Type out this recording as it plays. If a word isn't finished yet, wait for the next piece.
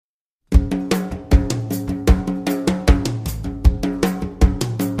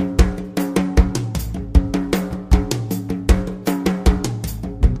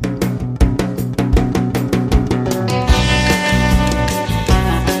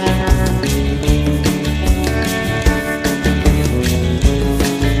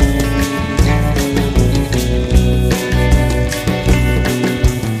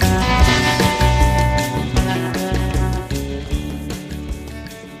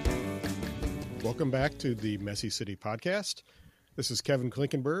Welcome back to the Messy City Podcast. This is Kevin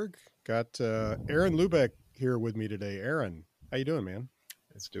Klinkenberg. Got Aaron Lubeck here with me today. Aaron, how you doing, man?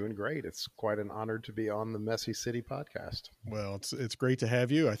 It's doing great. It's quite an honor to be on the Messy City Podcast. Well, it's great to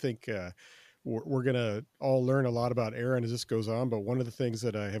have you. I think we're going to all learn a lot about Aaron as this goes on. But one of the things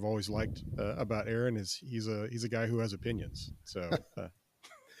that I have always liked about Aaron is he's a guy who has opinions. So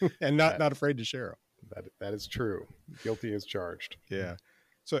and not afraid to share them. That is true. Guilty as charged. Yeah.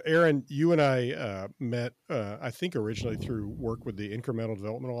 So, Aaron, you and I met, I think, originally through work with the Incremental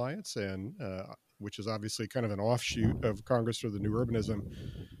Development Alliance, and which is obviously kind of an offshoot of Congress for the New Urbanism.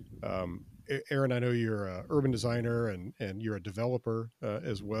 Aaron, I know you're an urban designer and you're a developer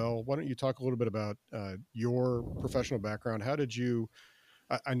as well. Why don't you talk a little bit about your professional background? How did you?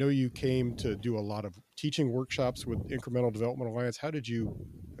 I know you came to do a lot of teaching workshops with Incremental Development Alliance.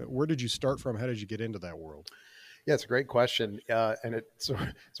 Where did you start from? How did you get into that world? Yeah, it's a great question. And it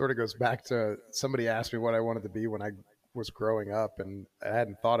sort of goes back to somebody asked me what I wanted to be when I was growing up, and I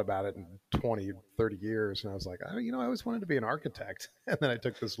hadn't thought about it in 20, 30 years. And I was like, I always wanted to be an architect. And then I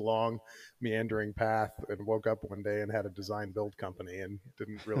took this long meandering path and woke up one day and had a design build company and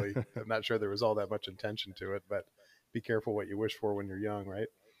I'm not sure there was all that much intention to it, but be careful what you wish for when you're young, right?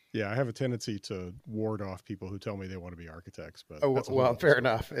 Yeah, I have a tendency to ward off people who tell me they want to be architects. But fair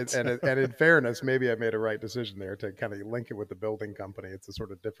enough. And in fairness, maybe I made a right decision there to kind of link it with the building company. It's a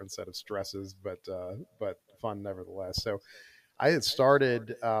sort of different set of stresses, but fun nevertheless. So I had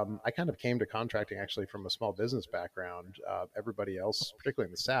started. I kind of came to contracting actually from a small business background. Everybody else, particularly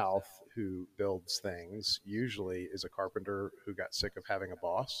in the South, who builds things, usually is a carpenter who got sick of having a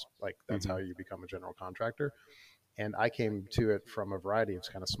boss. Like that's how you become a general contractor. And I came to it from a variety of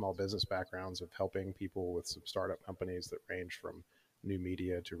kind of small business backgrounds of helping people with some startup companies that range from new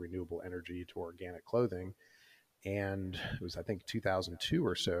media to renewable energy to organic clothing. And it was, I think, 2002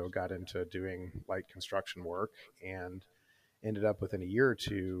 or so, got into doing light construction work and ended up within a year or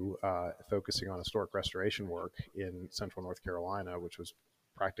two focusing on historic restoration work in central North Carolina, which was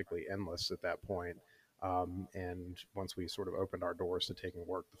practically endless at that point. And once we sort of opened our doors to taking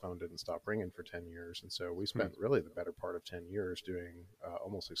work, the phone didn't stop ringing for 10 years. And so we spent really the better part of 10 years doing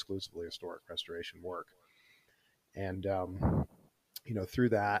almost exclusively historic restoration work. And, through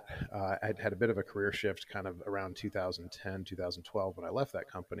that, I'd had a bit of a career shift kind of around 2010, 2012 when I left that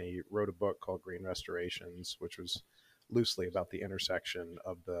company, wrote a book called Green Restorations, which was loosely about the intersection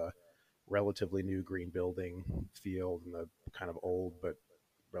of the relatively new green building field and the kind of old but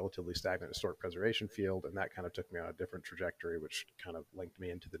relatively stagnant historic preservation field. And that kind of took me on a different trajectory, which kind of linked me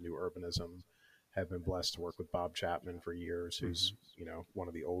into the new urbanism. Have been blessed to work with Bob Chapman for years, who's, one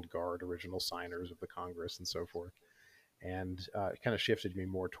of the old guard original signers of the Congress and so forth. And it kind of shifted me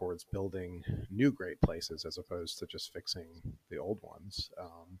more towards building new great places as opposed to just fixing the old ones.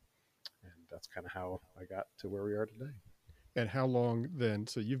 And that's kind of how I got to where we are today. And how long then?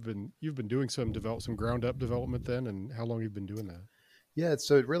 So you've been doing some ground up development then, and how long you've been doing that? Yeah,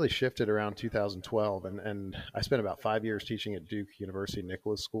 so it really shifted around 2012, and I spent about 5 years teaching at Duke University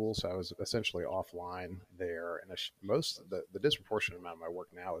Nicholas School, so I was essentially offline there. And the disproportionate amount of my work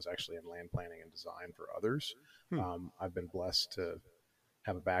now is actually in land planning and design for others. I've been blessed to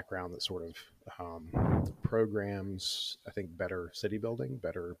have a background that sort of programs, I think, better city building,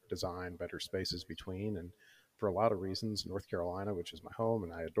 better design, better spaces between, and for a lot of reasons, North Carolina, which is my home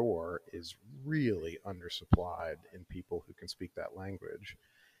and I adore, is really undersupplied in people who can speak that language.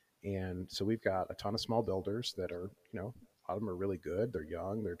 And so we've got a ton of small builders that are, a lot of them are really good. They're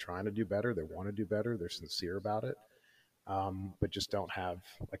young. They're trying to do better. They want to do better. They're sincere about it, but just don't have,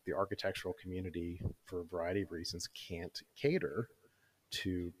 like, the architectural community, for a variety of reasons, can't cater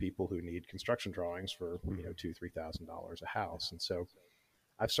to people who need construction drawings for, $2,000-$3,000 a house. And so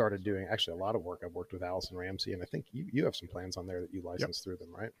I've started doing actually a lot of work. I've worked with Allison Ramsey, and I think you have some plans on there that you license through them,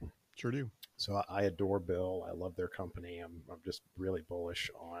 right? Sure do. So I adore Bill. I love their company. I'm just really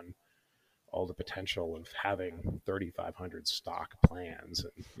bullish on all the potential of having 3,500 stock plans,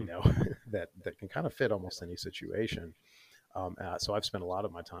 and, that can kind of fit almost any situation. So I've spent a lot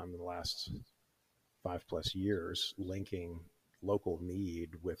of my time in the last 5+ years linking local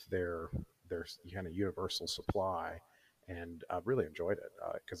need with their kind of universal supply. And I've really enjoyed it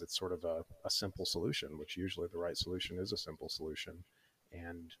because it's sort of a simple solution, which usually the right solution is a simple solution.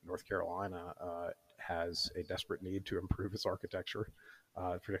 And North Carolina has a desperate need to improve its architecture,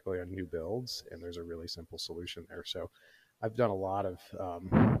 particularly on new builds. And there's a really simple solution there. So I've done a lot of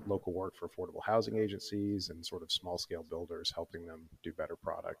local work for affordable housing agencies and sort of small scale builders, helping them do better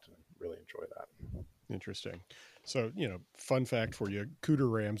product, and really enjoy that. Interesting. So, fun fact for you,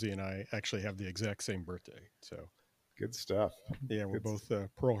 Cooter Ramsey and I actually have the exact same birthday. So Good stuff. Yeah, we're Good. both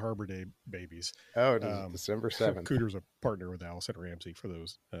Pearl Harbor Day babies. Oh, it is December 7th. Cooter's a partner with Allison Ramsey, for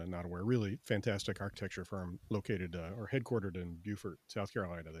those not aware. Really fantastic architecture firm located or headquartered in Beaufort, South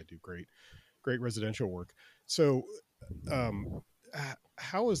Carolina. They do great residential work. So, um,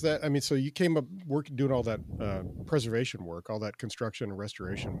 how is that? I mean, so you came up working, doing all that preservation work, all that construction and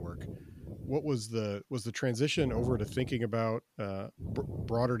restoration work. What was the transition over to thinking about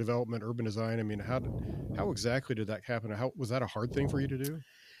broader development, urban design? I mean, how exactly did that happen? How was that a hard thing for you to do?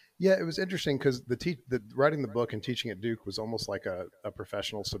 Yeah, it was interesting because the writing the book and teaching at Duke was almost like a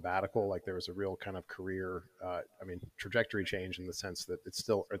professional sabbatical. Like there was a real kind of career, trajectory change in the sense that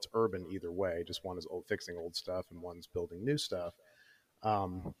it's urban either way. Just one is fixing old stuff and one's building new stuff.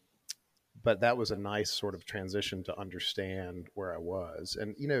 Um, but that was a nice sort of transition to understand where I was.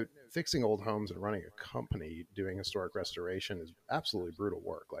 And fixing old homes and running a company doing historic restoration is absolutely brutal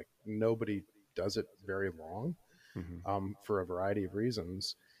work. Like nobody does it very long, Mm-hmm. for a variety of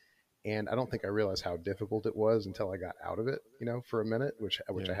reasons. And I don't think I realized how difficult it was until I got out of it, for a minute, which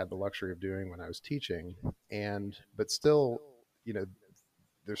Yeah. I had the luxury of doing when I was teaching. But still, you know,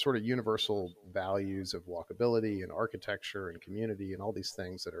 there's sort of universal values of walkability and architecture and community and all these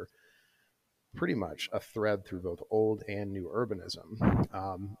things that are pretty much a thread through both old and new urbanism.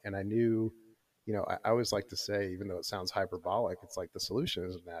 And I knew, I always like to say, even though it sounds hyperbolic, it's like the solution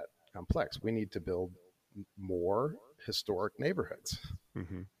isn't that complex. We need to build more historic neighborhoods,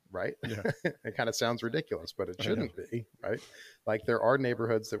 Mm-hmm. right? Yeah. It kind of sounds ridiculous, but it I know. shouldn't be, right? Like there are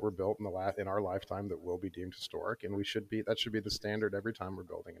neighborhoods that were built in our lifetime that will be deemed historic, and that should be the standard every time we're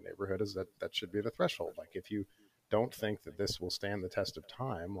building a neighborhood. Is that should be the threshold? Like if you don't think that this will stand the test of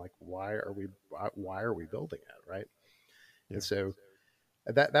time, like why are we building it, right? Yeah. And so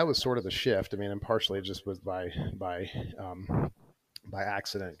that was sort of the shift. I mean, and partially it just was by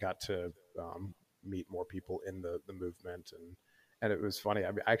accident got to meet more people in the movement. And it was funny.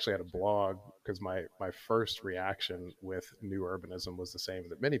 I mean, I actually had a blog because my first reaction with new urbanism was the same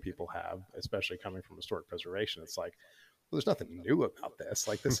that many people have, especially coming from historic preservation. It's like, well, there's nothing new about this.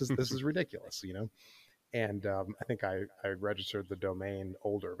 Like this is ridiculous, And I think I registered the domain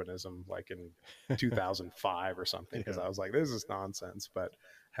old urbanism like in 2005 or something because Yeah. I was like, this is nonsense. But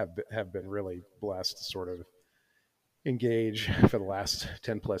have been really blessed to sort of engage for the last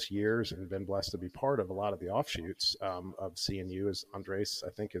 10 plus years and been blessed to be part of a lot of the offshoots of CNU. As Andres,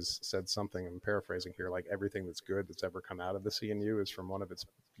 I think, has said something, I'm paraphrasing here, like everything that's good that's ever come out of the CNU is from one of its,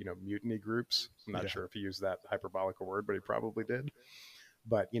 mutiny groups. I'm not Yeah. sure if he used that hyperbolical word, but he probably did.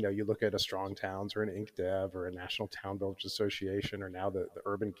 But, you look at a Strong Towns or an IncDev or a National Town Builders Association or now the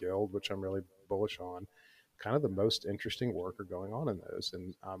Urban Guild, which I'm really bullish on, kind of the most interesting work are going on in those.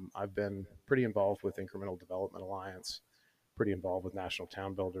 And I've been pretty involved with Incremental Development Alliance, pretty involved with National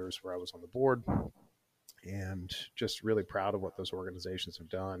Town Builders, where I was on the board, and just really proud of what those organizations have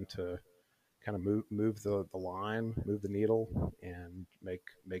done to kind of move the line, move the needle, and make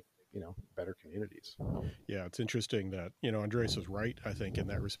better communities. Yeah, it's interesting that Andres was right. I think in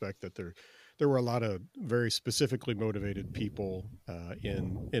that respect that there were a lot of very specifically motivated people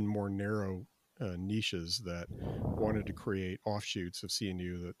in more narrow niches that wanted to create offshoots of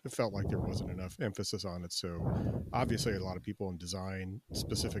CNU that it felt like there wasn't enough emphasis on it. So obviously, a lot of people in design,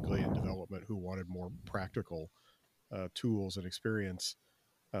 specifically in development, who wanted more practical tools and experience,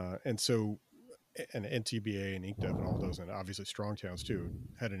 and so and NTBA and IncDev and all those, and obviously Strong Towns too,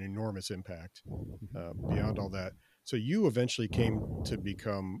 had an enormous impact beyond all that. So you eventually came to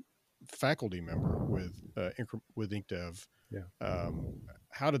become faculty member with IncDev. Yeah.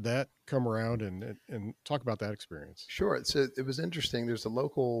 How did that come around, and talk about that experience? Sure. So it was interesting. There's a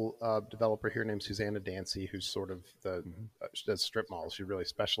local developer here named Susanna Dancy, who's sort of Mm-hmm. does strip malls. She really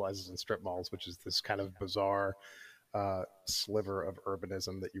specializes in strip malls, which is this kind of bizarre sliver of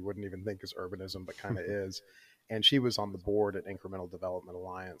urbanism that you wouldn't even think is urbanism, but kind of is. And she was on the board at Incremental Development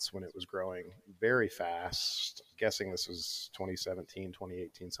Alliance when it was growing very fast. I'm guessing this was 2017,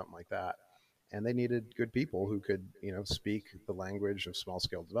 2018, something like that. And they needed good people who could, speak the language of small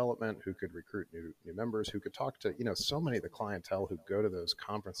scale development, who could recruit new members, who could talk to, so many of the clientele who go to those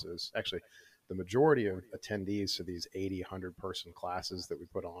conferences. Actually, the majority of attendees to these 80, 100 person classes that we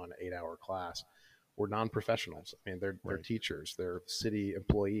put on, 8-hour class, were non-professionals. I mean, they're Right. teachers, they're city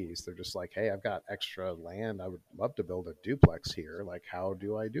employees. They're just like, hey, I've got extra land. I would love to build a duplex here. Like, how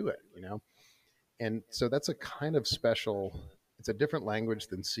do I do it? And so that's a kind of special. It's a different language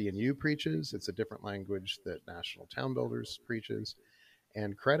than CNU preaches. It's a different language that National Town Builders preaches.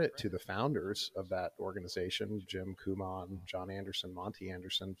 And credit to the founders of that organization, Jim Kuman, John Anderson, Monty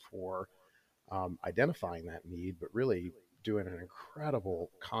Anderson, for identifying that need, but really doing an incredible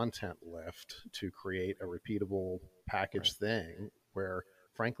content lift to create a repeatable package thing where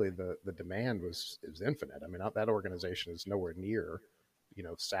frankly the demand was infinite. I mean, that organization is nowhere near,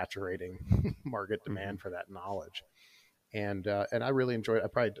 saturating market Mm-hmm. demand for that knowledge. And I really enjoyed.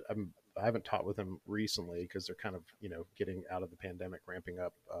 I haven't taught with them recently because they're kind of getting out of the pandemic, ramping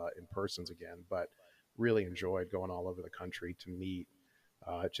up in persons again. But really enjoyed going all over the country to meet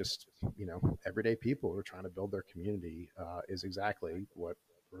just everyday people who are trying to build their community. Is exactly what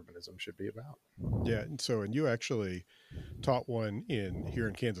urbanism should be about. Yeah. And you actually taught one here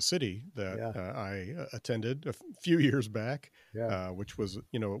in Kansas City that Yeah, I attended a few years back, yeah. which was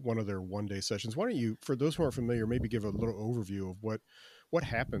one of their 1 day sessions. Why don't you, for those who aren't familiar, maybe give a little overview of what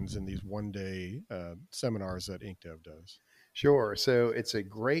happens in these 1 day seminars that InkDev does? Sure. So it's a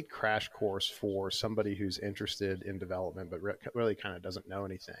great crash course for somebody who's interested in development, but really kind of doesn't know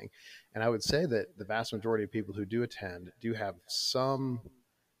anything. And I would say that the vast majority of people who do attend do have some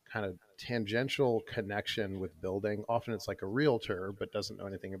kind of tangential connection with building. Often it's like a realtor, but doesn't know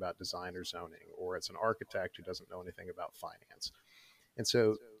anything about design or zoning, or it's an architect who doesn't know anything about finance. And so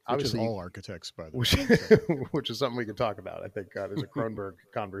Which is obviously, all architects, by the which, way. So. which is something we could talk about. I think there's a Kronberg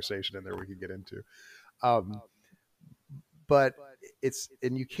conversation in there we could get into. Um, but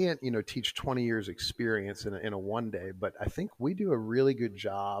and you can't teach 20 years experience in a 1 day, but I think we do a really good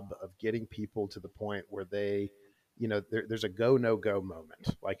job of getting people to the point where they there's a go no go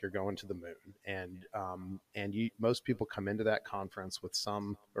moment, like you're going to the moon. And most people come into that conference with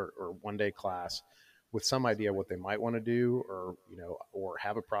some or 1 day class with some idea what they might want to do, or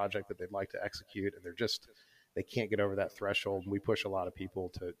have a project that they'd like to execute, and they can't get over that threshold. And we push a lot of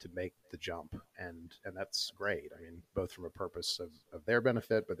people to make the jump, and that's great. I mean, both from a purpose of their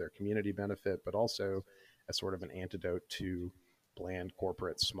benefit, but their community benefit, but also as sort of an antidote to bland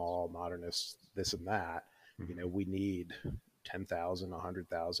corporate, small, modernist, this and that. Mm-hmm. We need 10,000,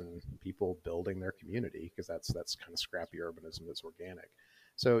 100,000 people building their community, because that's kind of scrappy urbanism that's organic.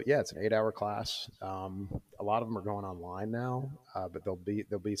 So yeah, it's an 8-hour class. A lot of them are going online now, but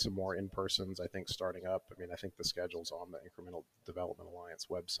there'll be some more in persons, I think, starting up. I mean, I think the schedule's on the Incremental Development Alliance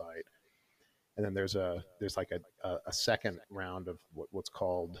website. And then there's like a second round of what's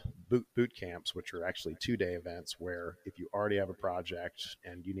called boot camps, which are actually 2-day events where if you already have a project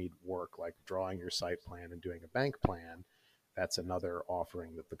and you need work like drawing your site plan and doing a bank plan, that's another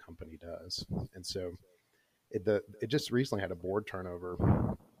offering that the company does. And so it just recently had a board turnover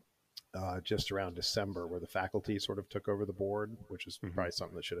just around December, where the faculty sort of took over the board, which is Mm-hmm. probably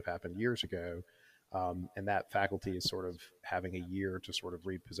something that should have happened years ago. And that faculty is sort of having a year to sort of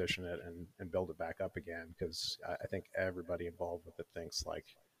reposition it and build it back up again, because I think everybody involved with it thinks like,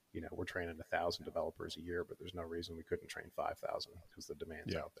 we're training 1,000 developers a year, but there's no reason we couldn't train 5,000 because the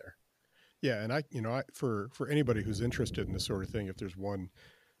demand's Yeah. out there. Yeah. And for anybody who's interested in this sort of thing, if there's one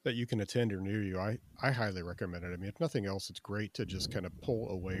that you can attend or near you, I highly recommend it. I mean, if nothing else, it's great to just kind of pull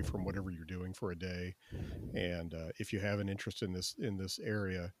away from whatever you're doing for a day. And if you have an interest in this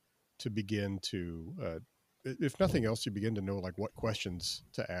area, to begin to if nothing else, you begin to know like what questions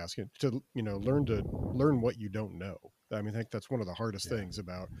to ask, and to learn what you don't know. I mean, I think that's one of the hardest things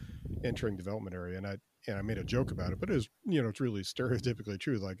about entering development area. And I made a joke about it, but it's really stereotypically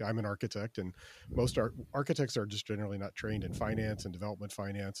true. Like, I'm an architect, and most architects are just generally not trained in finance and development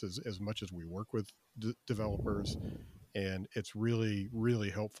finance as much as we work with developers. And it's really, really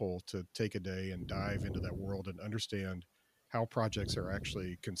helpful to take a day and dive into that world and understand how projects are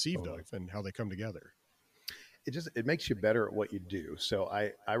actually conceived Totally. of and how they come together. It makes you better at what you do. So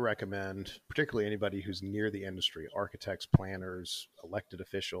I recommend, particularly anybody who's near the industry, architects, planners, elected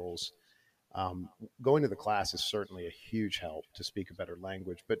officials, going to the class is certainly a huge help to speak a better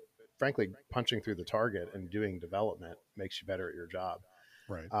language. But frankly, punching through the target and doing development makes you better at your job.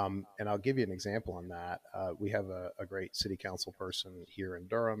 Right. And I'll give you an example on that. We have a great city council person here in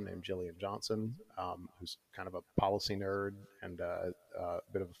Durham named Jillian Johnson, who's kind of a policy nerd and a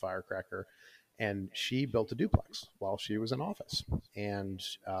bit of a firecracker. And she built a duplex while she was in office. And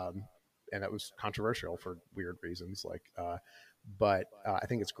it was controversial for weird reasons. But I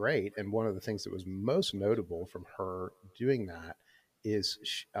think it's great. And one of the things that was most notable from her doing that is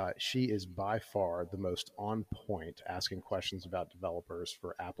she is by far the most on point asking questions about developers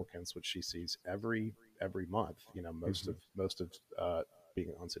for applicants, which she sees every month. Most Mm-hmm. of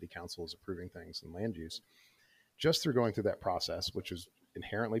being on city council is approving things and land use. Just through going through that process, which is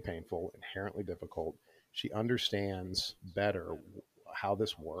inherently painful, inherently difficult, she understands better how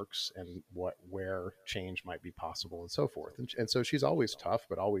this works and where change might be possible and so forth. And so she's always tough,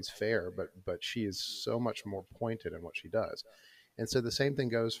 but always fair. But she is so much more pointed in what she does. And so the same thing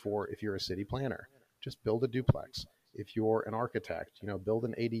goes for if you're a city planner. Just build a duplex. if you're an architect, build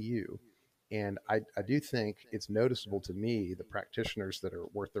an ADU. And I do think it's noticeable to me the practitioners that are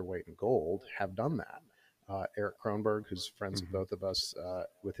worth their weight in gold have done that. Eric Kronberg, who's friends with Mm-hmm. both of us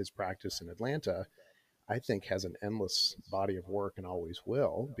with his practice in Atlanta, I think has an endless body of work and always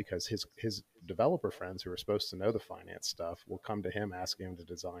will, because his developer friends who are supposed to know the finance stuff will come to him asking him to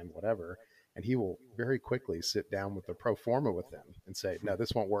design whatever, and he will very quickly sit down with the pro forma with them and say, no,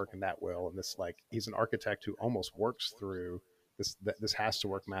 this won't work and that will. And this, like, he's an architect who almost works through this. This has to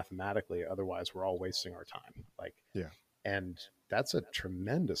work mathematically, otherwise we're all wasting our time. Like, Yeah. and that's a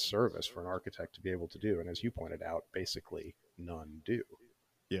tremendous service for an architect to be able to do. And as you pointed out, basically none do.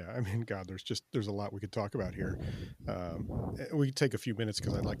 Yeah, I mean, God, there's a lot we could talk about here. We could take a few minutes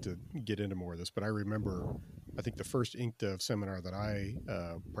because I'd like to get into more of this. But I remember, I think the first IncDev seminar that I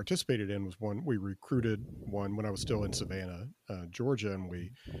participated in was one we recruited one when I was still in Savannah, Georgia, and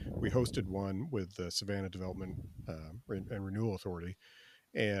we hosted one with the Savannah Development and Renewal Authority.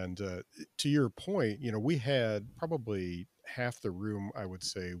 And to your point, we had probably half the room, I would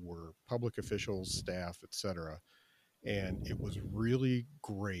say, were public officials, staff, etc, and it was really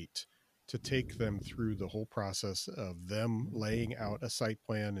great to take them through the whole process of them laying out a site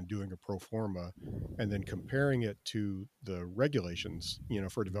plan and doing a pro forma and then comparing it to the regulations,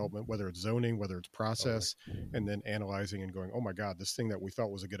 for development, whether it's zoning, whether it's process, and then analyzing and going, oh my God, this thing that we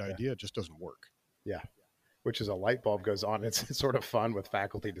thought was a good idea just doesn't work. Yeah. Which is a light bulb goes on. It's sort of fun with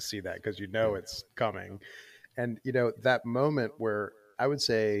faculty to see that because it's coming. And, that moment where I would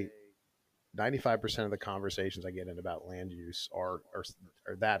say 95% of the conversations I get in about land use are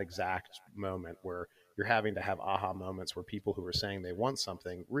that exact moment where you're having to have aha moments where people who are saying they want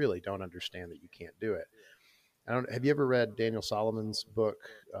something really don't understand that you can't do it. Have you ever read Daniel Solomon's book,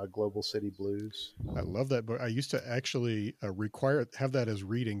 Global City Blues? I love that book. I used to actually have that as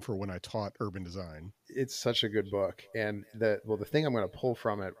reading for when I taught urban design. It's such a good book. And the thing I'm going to pull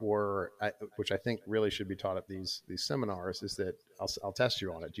from it, which I think really should be taught at these seminars, is that I'll test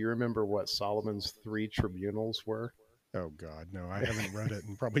you on it. Do you remember what Solomon's 3 tribunals were? Oh God, no! I haven't read it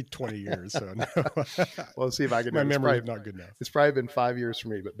in probably 20 years. So no. Well, let's see if I can. My memory is not good enough. It's probably been 5 years for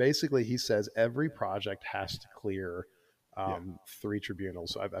me, but basically, he says every project has to clear 3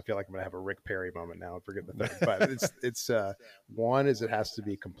 tribunals. So I feel like I'm going to have a Rick Perry moment now and forget the thing. But it's one is it has to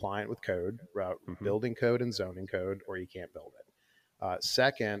be compliant with code, building code and zoning code, or you can't build it.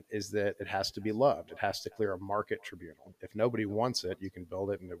 Second is that it has to be loved. It has to clear a market tribunal. If nobody wants it, you can build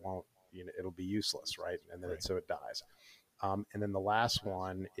it and it won't. It'll be useless, right? And then so it dies. And then the last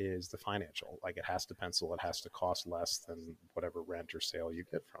one is the financial. Like, it has to pencil. It has to cost less than whatever rent or sale you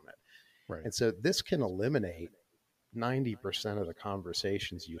get from it. Right. And so this can eliminate 90% of the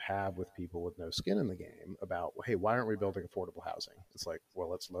conversations you have with people with no skin in the game about, hey, why aren't we building affordable housing? It's like, well,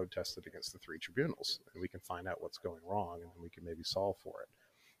 let's load test it against the 3 tribunals and we can find out what's going wrong and then we can maybe solve for it.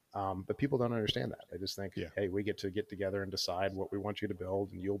 But people don't understand that. They just think, hey, we get together and decide what we want you to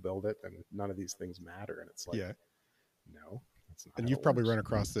build and you'll build it. And none of these things matter. And it's like, no, that's not. And you've probably run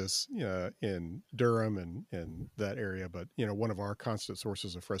across this in Durham and that area. But, one of our constant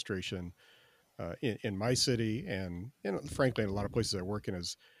sources of frustration in my city and, frankly, in a lot of places I work in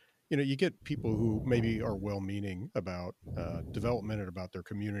is, you get people who maybe are well-meaning about development and about their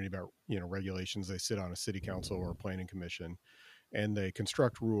community, about, regulations. They sit on a city council or a planning commission, and they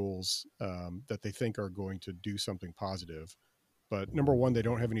construct rules that they think are going to do something positive. But number one, they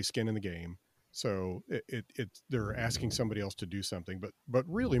don't have any skin in the game. So they're asking somebody else to do something. But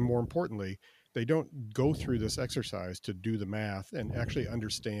really, more importantly, they don't go through this exercise to do the math and actually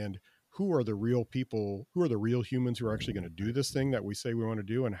understand who are the real people, who are the real humans who are actually going to do this thing that we say we want to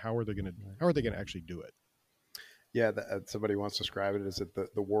do, and how are they going to actually do it? Yeah, somebody once described it as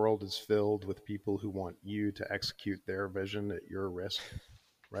that the world is filled with people who want you to execute their vision at your risk,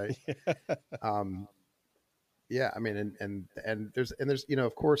 right? Yeah, I mean, and there's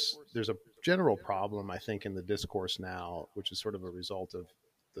of course there's a general problem I think in the discourse now, which is sort of a result of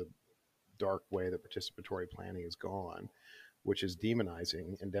the dark way that participatory planning has gone, which is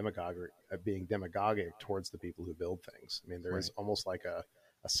demonizing and being demagogic towards the people who build things. I mean, there is almost like a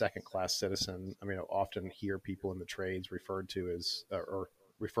second-class citizen. I mean, I often hear people in the trades referred to as, or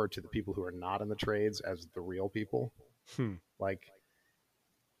referred to the people who are not in the trades as the real people. Like,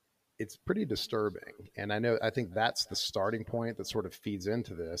 it's pretty disturbing. And I think that's the starting point that sort of feeds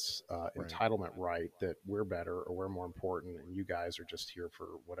into this entitlement right that we're better or we're more important and you guys are just here for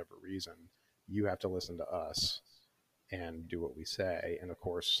whatever reason. You have to listen to us and do what we say. And of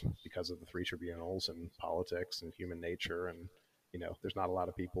course, because of the 3 tribunals and politics and human nature and there's not a lot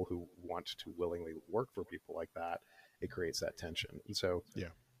of people who want to willingly work for people like that. It creates that tension. And so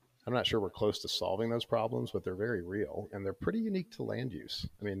I'm not sure we're close to solving those problems, but they're very real and they're pretty unique to land use.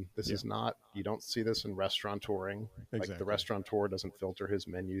 I mean, this Yeah, is not, you don't see this in restaurateuring. Like the exactly. restaurateur doesn't filter his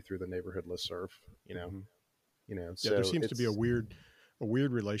menu through the neighborhood listserv, you know, Hmm. Yeah, there so seems to be it's, a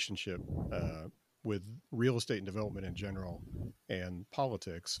weird relationship uh, with real estate and development in general and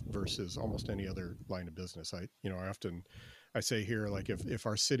politics versus almost any other line of business. I often I say here, like if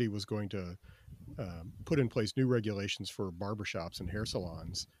our city was going to put in place new regulations for barbershops and hair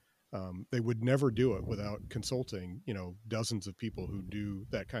salons, they would never do it without consulting, dozens of people who do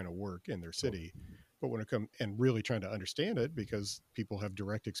that kind of work in their city. But when it comes and really trying to understand it, because people have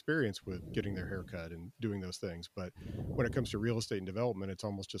direct experience with getting their hair cut and doing those things. But when it comes to real estate and development, it's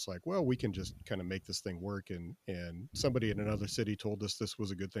almost just like, well, we can just kind of make this thing work. And somebody in another city told us this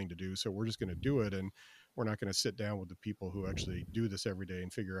was a good thing to do, so we're just going to do it. And we're not going to sit down with the people who actually do this every day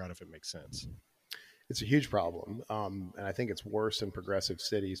and figure out if it makes sense. it's a huge problem. And I think it's worse in progressive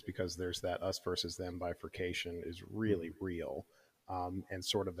cities because there's that us versus them bifurcation is really Mm-hmm. real, and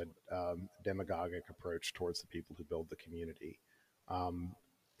sort of a demagogic approach towards the people who build the community. Um,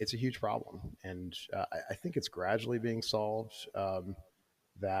 it's a huge problem. And I think it's gradually being solved.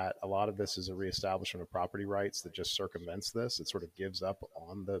 That a lot of this is a reestablishment of property rights that just circumvents this. It sort of gives up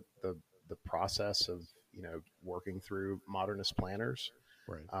on the process of, working through modernist planners,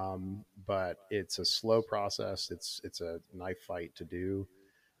 Right. but it's a slow process. It's a knife fight to do.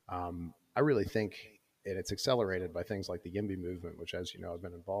 I really think, and it's accelerated by things like the YIMBY movement, which, as you know, I've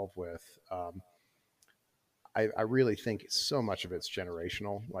been involved with. I really think so much of it's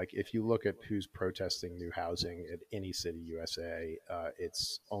generational. Like if you look at who's protesting new housing at any city USA,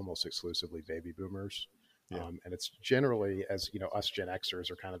 it's almost exclusively baby boomers. Yeah. And it's generally, as you know, us Gen Xers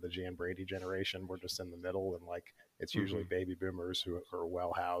are kind of the Jan Brady generation. We're just in the middle, and like it's usually Mm-hmm. baby boomers who are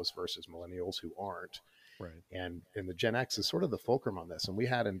well housed versus millennials who aren't. Right. And the Gen X is sort of the fulcrum on this. And we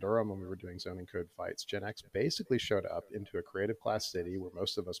had in Durham when we were doing zoning code fights, Gen X basically showed up into a creative class city where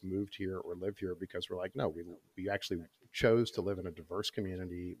most of us moved here or live here because we're like, no, we actually chose to live in a diverse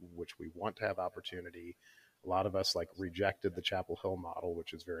community, which we want to have opportunity. A lot of us like rejected the Chapel Hill model,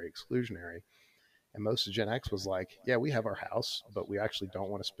 which is very exclusionary. And most of Gen X was like, yeah, we have our house, but we actually don't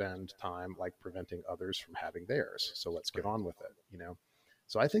want to spend time like preventing others from having theirs. So let's get Right. on with it.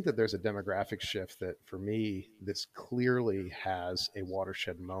 So I think that there's a demographic shift that for me, this clearly has a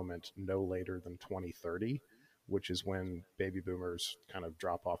watershed moment no later than 2030, which is when baby boomers kind of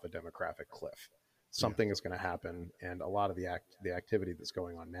drop off a demographic cliff. Yeah. Something is going to happen, and a lot of the activity that's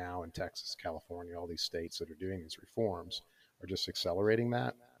going on now in Texas, California, all these states that are doing these reforms are just accelerating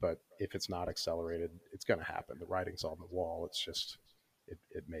that. But if it's not accelerated, it's going to happen. The writing's on the wall. It's just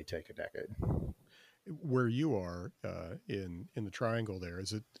it may take a decade. Where you are in the triangle there,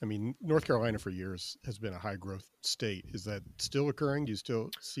 is it? I mean, North Carolina for years has been a high growth state. Is that still occurring? Do you still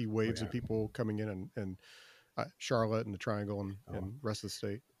see Oh waves of yeah. people coming in and Charlotte and the triangle Oh, and rest of the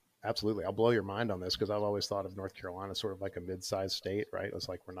state? absolutely. I'll blow your mind on this because I've always thought of North Carolina sort of like a mid-sized state, right? It's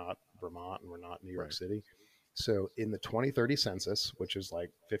like we're not Vermont and we're not New York Right. City. So in the 2030 census, which is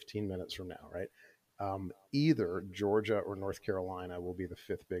like 15 minutes from now, right? Either Georgia or North Carolina will be the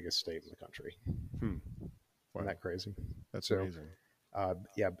fifth biggest state in the country. Hmm. Isn't Wow. that crazy? That's So, amazing.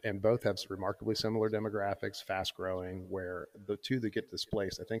 yeah, and both have remarkably similar demographics, fast growing. Where the two that get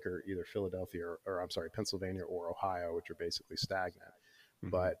displaced, I think, are either Philadelphia or I'm sorry, Pennsylvania or Ohio, which are basically stagnant. Mm-hmm.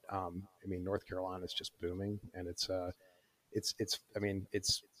 But I mean, North Carolina is just booming, and I mean,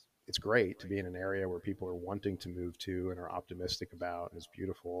 it's great to be in an area where people are wanting to move to and are optimistic about, and is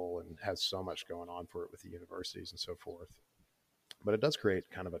beautiful and has so much going on for it with the universities and so forth. But it does create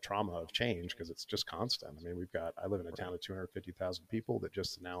kind of a trauma of change because it's just constant. I mean, I live in a Right. town of 250,000 people that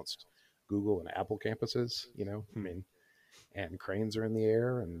just announced Google and Apple campuses, I Hmm. mean, and cranes are in the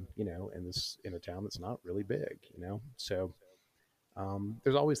air and, in a town that's not really big, So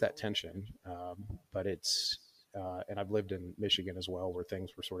there's always that tension. But and I've lived in Michigan as well, where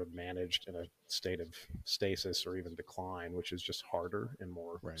things were sort of managed in a state of stasis or even decline, which is just harder and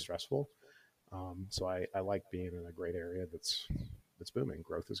more Right. stressful. So I like being in a great area that's booming.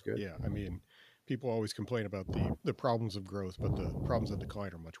 Growth is good. Yeah. I mean, people always complain about the problems of growth, but the problems of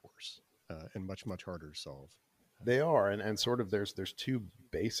decline are much worse and much harder to solve. They are, and sort of there's two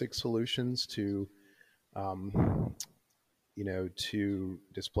basic solutions to um, to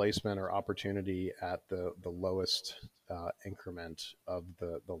displacement or opportunity at the lowest increment of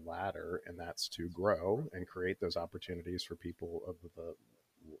the ladder, and that's to grow and create those opportunities for people of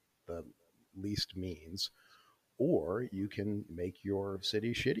the least means, or you can make your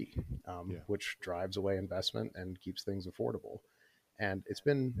city shitty, Yeah. which drives away investment and keeps things affordable. And it's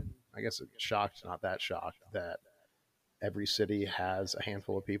been, I guess, shocked, not that shocked, that every city has a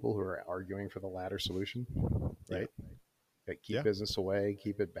handful of people who are arguing for the latter solution, right? Yeah. Like, keep Yeah. business away,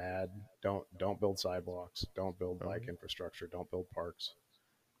 keep it bad. Don't build sidewalks. Don't build Oh, bike yeah. infrastructure. Don't build parks.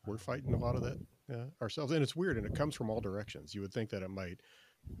 We're fighting a lot of that ourselves, and it's weird, and it comes from all directions. You would think that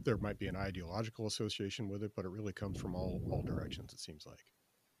there might be an ideological association with it, but it really comes from all directions. It seems like.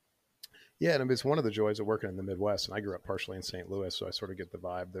 Yeah, and it's one of the joys of working in the Midwest. And I grew up partially in St. Louis, so I sort of get the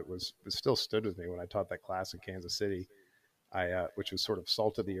vibe that it still stood with me when I taught that class in Kansas City. Which was sort of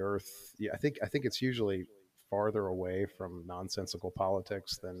salt of the earth. Yeah, I think it's usually farther away from nonsensical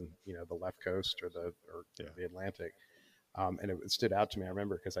politics than the left coast or Yeah. the Atlantic. And it stood out to me. I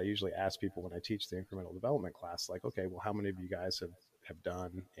remember because I usually ask people when I teach the incremental development class, like, okay, well, how many of you guys have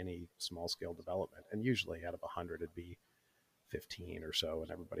done any small scale development? And usually out of 100, it'd be 15 or so,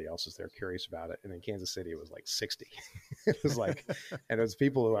 and everybody else is there curious about it. And in Kansas City, it was like 60. It was like, and it was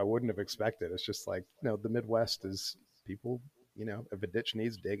people who I wouldn't have expected. It's just like, the Midwest is people, if a ditch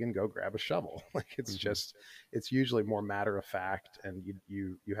needs digging, go grab a shovel. Like, it's just, it's usually more matter of fact, and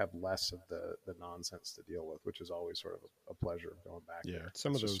you have less of the nonsense to deal with, which is always sort of a pleasure of going back Yeah, there.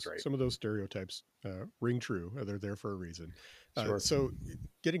 some It's of just those straight. some of those stereotypes ring true. They're there for a reason. Sure. So,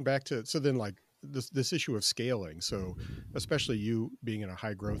 getting back to then like this issue of scaling. So, especially you being in a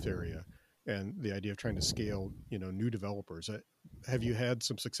high growth area, and the idea of trying to scale, new developers. Have you had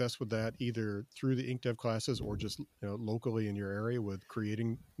some success with that, either through the InkDev classes or just locally in your area with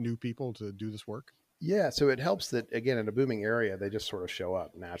creating new people to do this work? Yeah, so it helps that, again, in a booming area, they just sort of show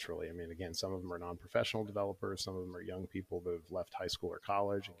up naturally. I mean, again, some of them are non-professional developers, some of them are young people that have left high school or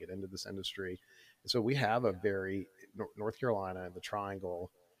college and get into this industry. And so we have North Carolina and the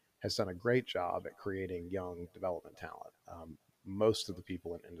Triangle has done a great job at creating young development talent. Most of the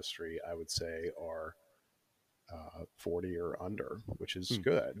people in industry, I would say, are 40 or under, which is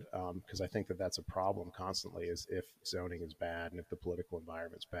good, because I think that that's a problem constantly. Is if zoning is bad and if the political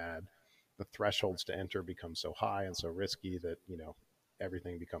environment's bad, the thresholds to enter become so high and so risky that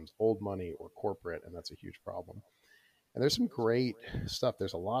everything becomes old money or corporate, and that's a huge problem. And there's some great stuff.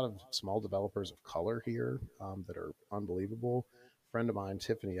 There's a lot of small developers of color here that are unbelievable. A friend of mine,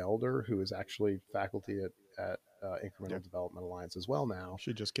 Tiffany Elder, who is actually faculty at Yeah, Incremental Development Alliance as well now.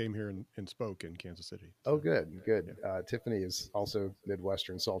 she just came here and spoke in Kansas City. Oh, So, good, good. yeah. Tiffany is also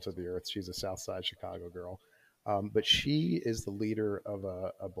Midwestern salt of the earth. She's a South Side Chicago girl. But she is the leader of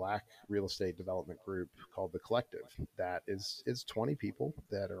a Black real estate development group called The Collective that is 20 people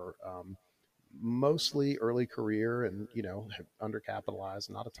that are mostly early career and, have undercapitalized,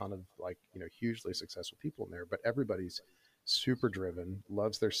 not a ton of hugely successful people in there, but everybody's super driven,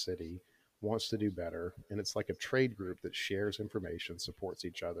 loves their city, wants to do better. And it's like a trade group that shares information, supports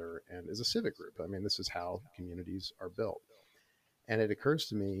each other, and is a civic group. I mean, this is how communities are built. And it occurs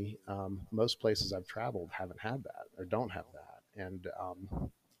to me, most places I've traveled haven't had that or don't have that.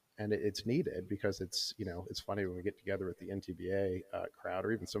 And it's needed because it's funny when we get together with the NTBA crowd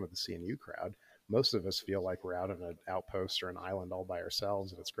or even some of the CNU crowd. Most of us feel like we're out on an outpost or an island all by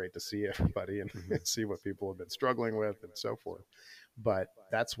ourselves, and it's great to see everybody and see what people have been struggling with and so forth. But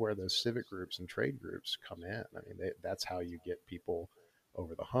that's where those civic groups and trade groups come in. I mean, that's how you get people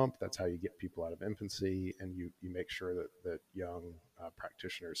over the hump. That's how you get people out of infancy, and you make sure that young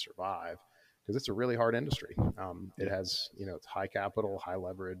practitioners survive, because it's a really hard industry. It has, it's high capital, high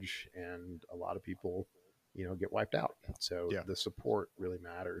leverage, and a lot of people, get wiped out. So Yeah. the support really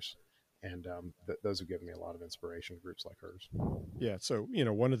matters. And those have given me a lot of inspiration, groups like hers. Yeah. So,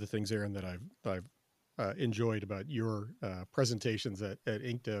 one of the things, Aaron, that I've enjoyed about your presentations at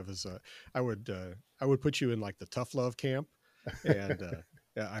InkDev is I would put you in like the tough love camp, and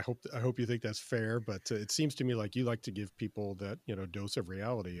yeah, I hope you think that's fair. But it seems to me like you like to give people that dose of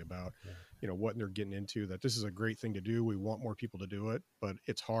reality about what they're getting into. That this is a great thing to do. We want more people to do it, but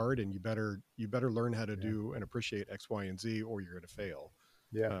it's hard, and you better learn how to do and appreciate X, Y, and Z, or you're going to fail.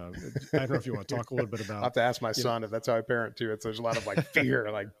 Yeah. I don't know if you want to talk a little bit I'll about. have to ask my son if that's how I parent too. There's a lot of like fear,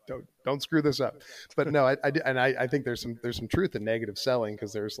 like don't screw this up. But no, I think there's some truth in negative selling,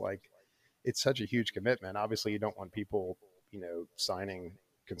 because there's like, it's such a huge commitment. Obviously, you don't want people, signing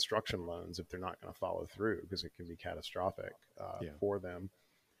construction loans if they're not going to follow through, because it can be catastrophic for them.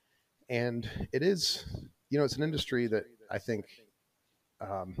 And it is, it's an industry that I think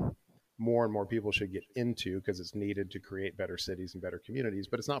more and more people should get into, because it's needed to create better cities and better communities,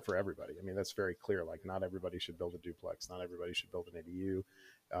 but it's not for everybody. I mean, that's very clear. Like, not everybody should build a duplex. Not everybody should build an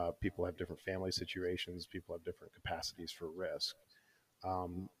ADU. People have different family situations. People have different capacities for risk.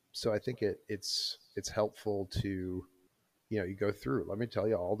 So I think it's helpful to, you go through, let me tell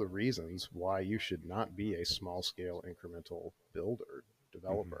you all the reasons why you should not be a small scale incremental builder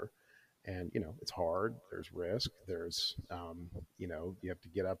developer. And, it's It's hard. There's risk. There's, you have to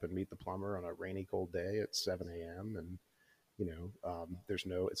get up and meet the plumber on a rainy, cold day at 7 a.m. And,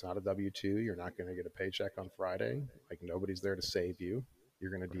 it's not a W-2. You're not going to get a paycheck on Friday. Like nobody's there to save you.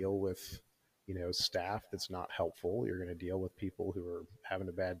 You're going to deal with, staff that's not helpful. You're going to deal with people who are having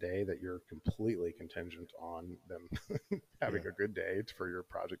a bad day that you're completely contingent on them having a good day for your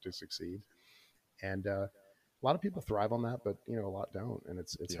project to succeed. And a lot of people thrive on that, but a lot don't, and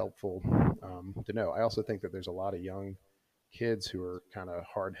it's helpful to know. I also think that there's a lot of young kids who are kind of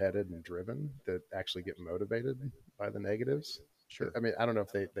hard-headed and driven that actually get motivated by the negatives. Sure. I mean, I don't know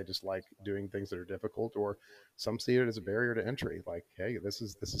if they just like doing things that are difficult, or some see it as a barrier to entry. Like, hey, this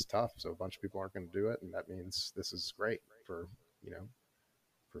is tough, so a bunch of people aren't going to do it, and that means this is great for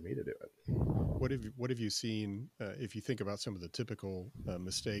for me to do it. What have you seen, if you think about some of the typical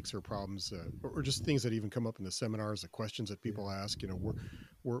mistakes or problems, or just things that even come up in the seminars, the questions that people ask?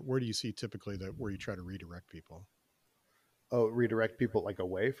 Where do you see typically that where you try to redirect people? Oh, redirect people like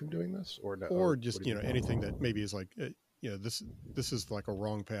away from doing this, or no, or just anything that maybe is like this is like a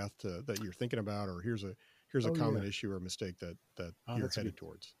wrong path that you're thinking about, or here's a common issue or mistake that you're headed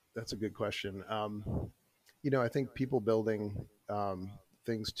towards. That's a good question. I think people building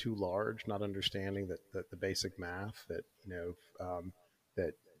things too large, not understanding that the basic math that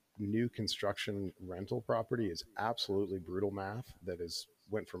new construction rental property is absolutely brutal math that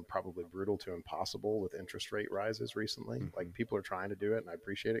went from probably brutal to impossible with interest rate rises recently. Mm-hmm. Like people are trying to do it, and I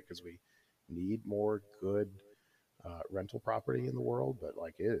appreciate it because we need more good rental property in the world, but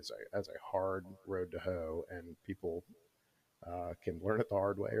like it is as a hard road to hoe, and people can learn it the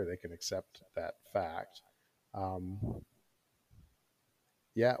hard way, or they can accept that fact.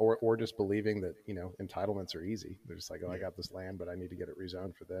 Or just believing that entitlements are easy. They're just like, I got this land, but I need to get it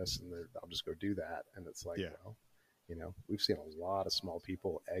rezoned for this, and I'll just go do that. And it's like, we've seen a lot of small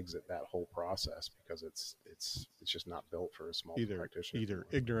people exit that whole process because it's just not built for a small practitioner. Either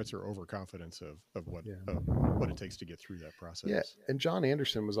ignorance or overconfidence of what it takes to get through that process. Yeah, and John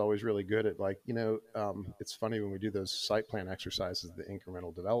Anderson was always really good at it's funny when we do those site plan exercises, the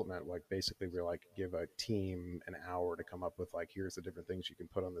incremental development. Like basically, we're like give a team an hour to come up with like here's the different things you can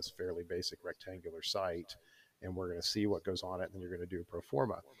put on this fairly basic rectangular site, and we're going to see what goes on it, and then you're going to do a pro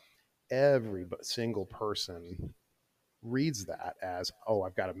forma. Every single person reads that as,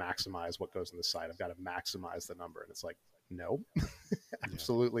 I've got to maximize what goes in the site. I've got to maximize the number. And it's like, no,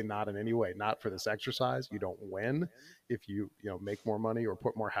 absolutely not in any way. Not for this exercise. You don't win if you make more money or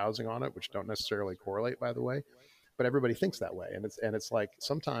put more housing on it, which don't necessarily correlate, by the way. But everybody thinks that way. And it's like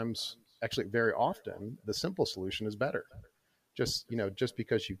sometimes, actually very often, the simple solution is better. Just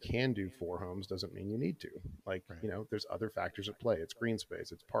because you can do 4 homes doesn't mean you need to. Like, right. There's other factors at play. It's green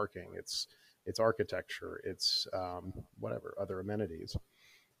space, it's parking, it's architecture, it's whatever other amenities.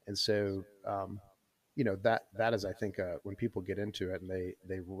 And so that is, I think, when people get into it and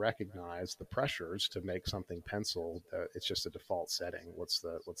they recognize the pressures to make something pencil, it's just a default setting. What's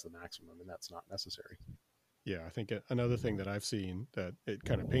the maximum? And that's not necessary. Yeah, I think another thing that I've seen that it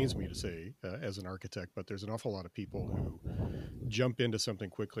kind of pains me to say as an architect, but there's an awful lot of people who jump into something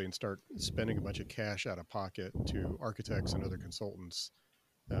quickly and start spending a bunch of cash out of pocket to architects and other consultants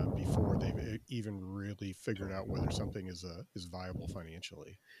before they've even really figured out whether something is viable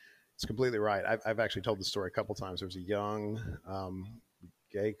financially. It's completely right. I've actually told the story a couple times. There was a young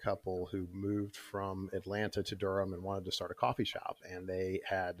gay couple who moved from Atlanta to Durham and wanted to start a coffee shop, and they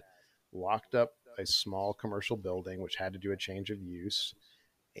had locked up a small commercial building which had to do a change of use,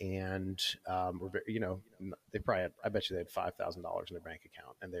 and they probably had, I bet you they had $5,000 in their bank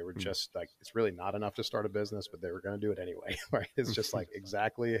account, and they were just like, it's really not enough to start a business, but they were going to do it anyway. Right? It's just like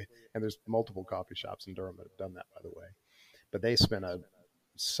exactly, and there's multiple coffee shops in Durham that have done that, by the way. But they spent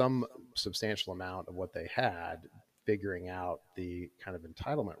some substantial amount of what they had figuring out the kind of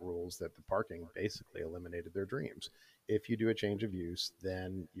entitlement rules that the parking basically eliminated their dreams. If you do a change of use,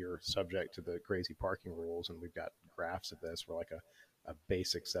 then you're subject to the crazy parking rules. And we've got graphs of this where like a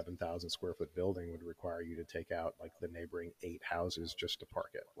basic 7,000 square foot building would require you to take out like the neighboring 8 houses just to park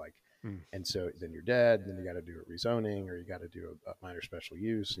it. And so then you're dead, then you got to do a rezoning, or you got to do a minor special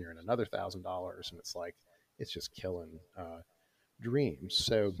use, and you're in another $1,000. And it's like, it's just killing dreams.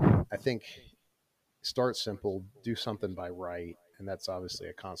 So I think start simple, do something by right. And that's obviously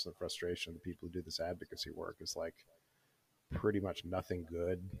a constant frustration of the people who do this advocacy work, is like pretty much nothing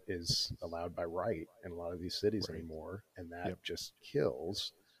good is allowed by right in a lot of these cities anymore. And that just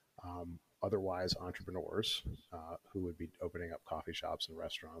kills otherwise entrepreneurs who would be opening up coffee shops and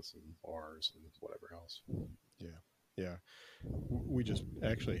restaurants and bars and whatever else. Yeah. Yeah. We just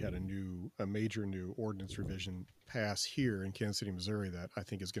actually had a major new ordinance revision pass here in Kansas City, Missouri that I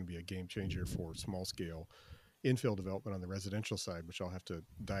think is going to be a game changer for small scale infill development on the residential side, which I'll have to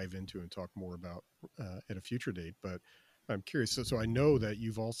dive into and talk more about at a future date. But I'm curious. So I know that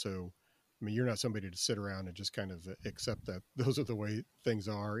you've also, I mean, you're not somebody to sit around and just kind of accept that those are the way things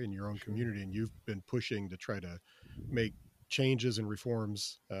are in your own Sure. community, and you've been pushing to try to make changes and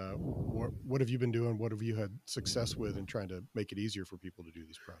reforms. What have you been doing? What have you had success with in trying to make it easier for people to do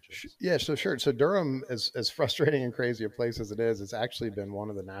these projects? Yeah, so sure. So Durham, as frustrating and crazy a place as it is, it's actually been one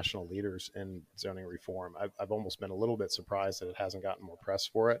of the national leaders in zoning reform. I've almost been a little bit surprised that it hasn't gotten more press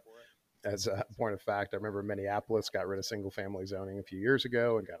for it. As a point of fact, I remember Minneapolis got rid of single family zoning a few years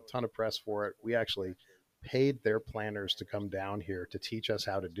ago and got a ton of press for it. We actually paid their planners to come down here to teach us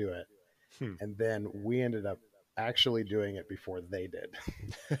how to do it. Hmm. And then we ended up actually doing it before they did.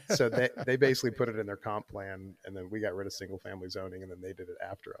 So they basically put it in their comp plan, and then we got rid of single family zoning, and then they did it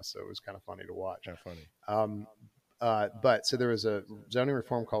after us. So it was kind of funny to watch. How funny. But so there was a zoning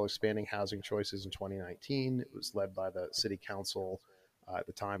reform called Expanding Housing Choices in 2019. It was led by the city council. At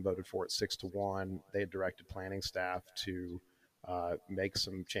the time, voted for it 6-1. They had directed planning staff to make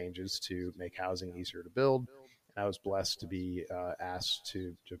some changes to make housing easier to build. And I was blessed to be asked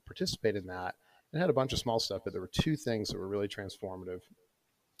to participate in that. It had a bunch of small stuff, but there were two things that were really transformative.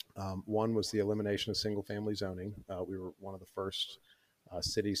 One was the elimination of single family zoning. We were one of the first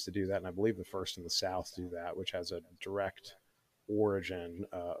cities to do that, and I believe the first in the South to do that, which has a direct origin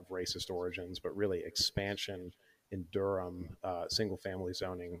of racist origins, but really expansion in Durham. Single family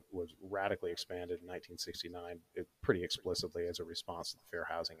zoning was radically expanded in 1969, pretty explicitly as a response to the Fair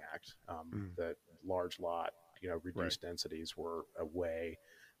Housing Act. The large lot, reduced densities were a way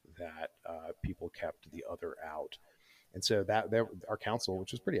that people kept the other out. And so that our council,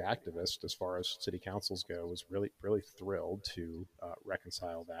 which was pretty activist as far as city councils go, was really, really thrilled to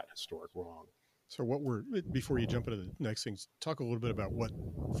reconcile that historic wrong. So before you jump into the next things, talk a little bit about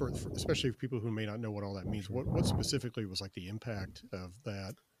for especially for people who may not know what all that means, what specifically was like the impact of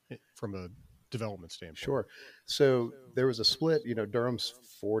that from a development standpoint? Sure. So there was a split. Durham's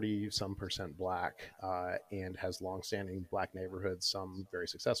 40-some% black and has longstanding black neighborhoods, some very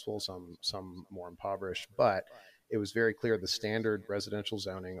successful, some more impoverished. But it was very clear the standard residential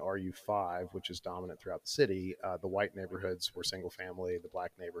zoning, RU5, which is dominant throughout the city, the white neighborhoods were single family, the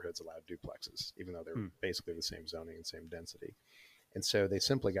black neighborhoods allowed duplexes, even though they're basically the same zoning and same density. And so they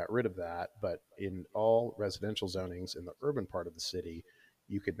simply got rid of that. But in all residential zonings in the urban part of the city,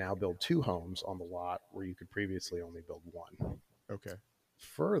 you could now build 2 homes on the lot where you could previously only build 1. Okay.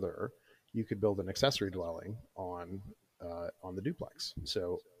 Further, you could build an accessory dwelling on the duplex.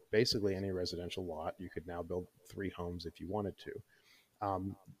 So basically, any residential lot, you could now build 3 homes if you wanted to.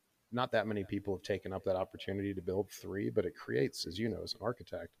 Not that many people have taken up that opportunity to build 3, but it creates, as you know, as an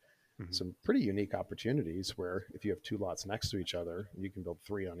architect, some pretty unique opportunities where if you have 2 lots next to each other, you can build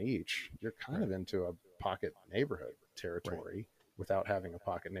 3 on each. You're kind of into a pocket neighborhood territory without having a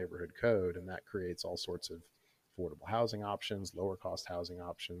pocket neighborhood code, and that creates all sorts of affordable housing options, lower cost housing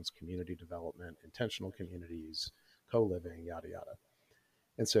options, community development, intentional communities, co-living, yada yada.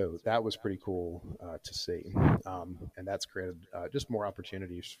 And so that was pretty cool to see, and that's created just more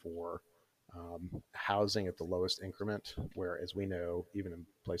opportunities for housing at the lowest increment, where, as we know, even in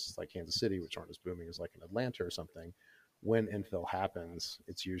places like Kansas City, which aren't as booming as like in Atlanta or something, when infill happens,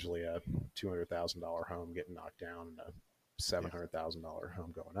 it's usually a $200,000 home getting knocked down and a $700,000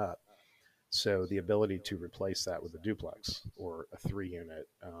 home going up. So the ability to replace that with a duplex or a 3-unit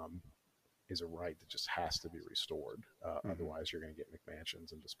is a right that just has to be restored. Otherwise, you're going to get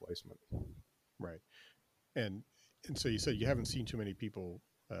McMansions and displacement. Right. And so you said you haven't seen too many people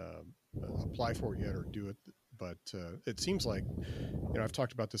apply for it yet or do it, but it seems like, I've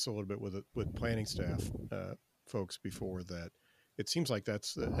talked about this a little bit with planning staff folks before, that it seems like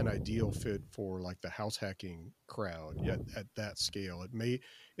that's an ideal fit for like the house hacking crowd. Yet at that scale,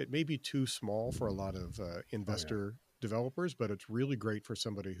 it may be too small for a lot of investor developers, but it's really great for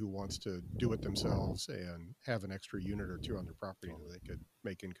somebody who wants to do it themselves and have an extra unit or 2 on their property that they could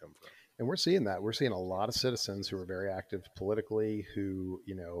make income from. And we're seeing that. We're seeing a lot of citizens who are very active politically, who,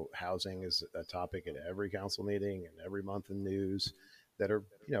 housing is a topic at every council meeting and every month in news, that are,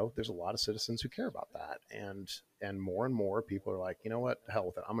 there's a lot of citizens who care about that. And more people are like, you know what, hell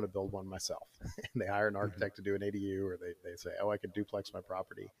with it, I'm going to build one myself. And they hire an architect to do an ADU, or they say, oh, I could duplex my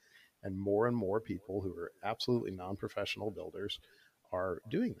property. And more people who are absolutely non-professional builders are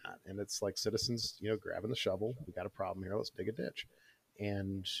doing that. And it's like citizens, grabbing the shovel. We got a problem here. Let's dig a ditch.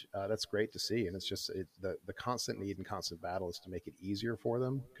 And that's great to see. And it's just the constant need and constant battle is to make it easier for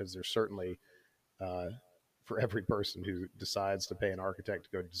them, because there's certainly for every person who decides to pay an architect to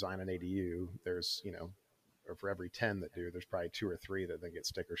go design an ADU, there's, or for every 10 that do, there's probably 2 or 3 that then get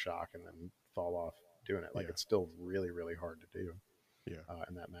sticker shock and then fall off doing it. Like, Yeah. it's still really, really hard to do. Yeah.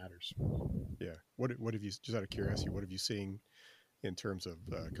 And that matters. Yeah. What have you, just out of curiosity, what have you seen in terms of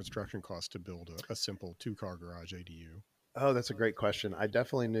construction costs to build a simple 2-car garage ADU? Oh, that's a great question. I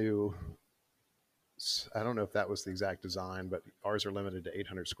definitely knew. I don't know if that was the exact design, but ours are limited to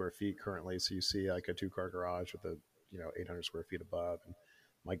 800 square feet currently. So you see like a 2-car garage with 800 square feet above. And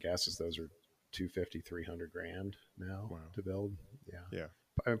my guess is those are 250, 300 grand now. Wow. To build. Yeah. Yeah.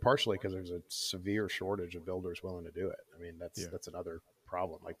 I mean, partially because there's a severe shortage of builders willing to do it. I mean, that's another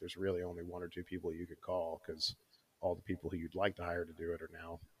problem. Like, there's really only 1 or 2 people you could call, because all the people who you'd like to hire to do it are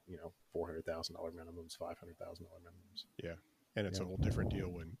now, $400,000 minimums, $500,000 minimums. Yeah. And it's a whole different deal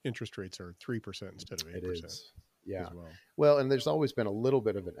when interest rates are 3% instead of 8%. It is. Yeah. As well. Well, and there's always been a little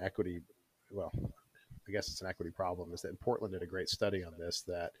bit of an equity. Well, I guess it's an equity problem. Is that Portland did a great study on this,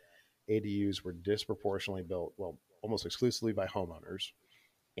 that ADUs were disproportionately built, well, almost exclusively by homeowners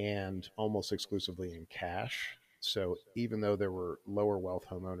and almost exclusively in cash. So even though there were lower wealth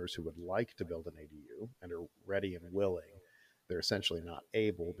homeowners who would like to build an ADU and are ready and willing, they're essentially not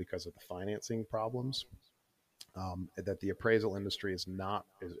able because of the financing problems. That the appraisal industry is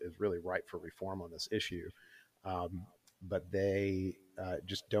really ripe for reform on this issue, but they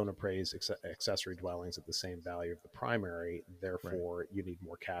just don't appraise accessory dwellings at the same value of the primary. Therefore, you need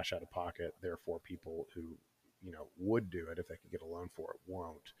more cash out of pocket. Therefore, people who would do it if they could get a loan for it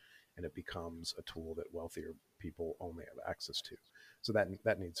won't, and it becomes a tool that wealthier people only have access to. So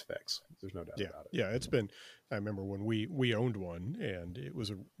that needs fix. There's no doubt about it. Yeah, it's been. I remember when we owned one, and it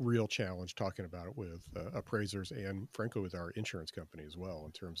was a real challenge talking about it with appraisers and, frankly, with our insurance company as well,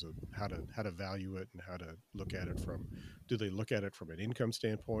 in terms of how to value it and how to look at it from. Do they look at it from an income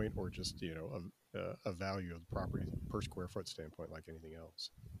standpoint, or just a value of the property per square foot standpoint, like anything else?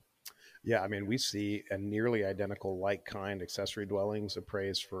 Yeah, I mean, we see a nearly identical like kind accessory dwellings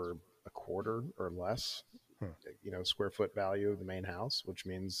appraised for a quarter or less. Square foot value of the main house, which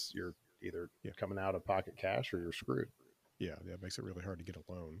means you're either coming out of pocket cash or you're screwed. Yeah, that makes it really hard to get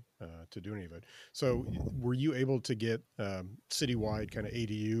a loan to do any of it. So were you able to get citywide kind of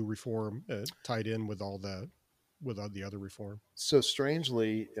ADU reform tied in with all the other reform? So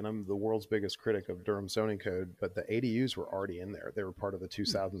strangely, and I'm the world's biggest critic of Durham zoning code, but the ADUs were already in there. They were part of the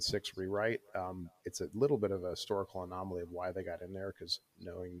 2006 rewrite. It's a little bit of a historical anomaly of why they got in there, because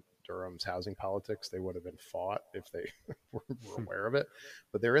knowing Durham's housing politics, they would have been fought if they were aware of it.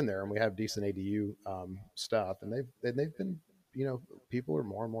 But they're in there, and we have decent ADU stuff, and they've been, people are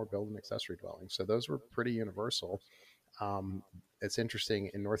more and more building accessory dwellings. So those were pretty universal. It's interesting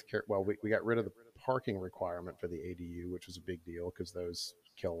in North Carolina. Well, we got rid of the parking requirement for the ADU, which was a big deal because those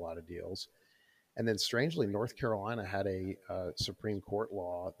kill a lot of deals. And then strangely, North Carolina had a Supreme Court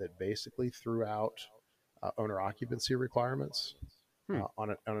law that basically threw out owner occupancy requirements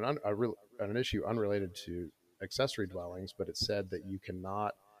on an issue unrelated to accessory dwellings, but it said that you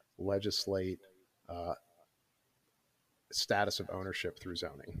cannot legislate status of ownership through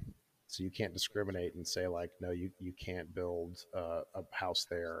zoning. So you can't discriminate and say, like, no, you can't build a house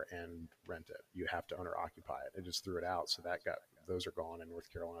there and rent it. You have to owner occupy it. It just threw it out. So those are gone in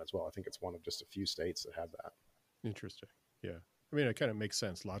North Carolina as well. I think it's one of just a few states that have that. Interesting. Yeah. I mean, it kind of makes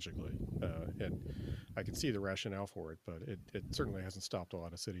sense logically, and I can see the rationale for it, but it certainly hasn't stopped a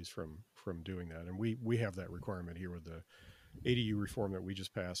lot of cities from doing that. And we have that requirement here with the ADU reform that we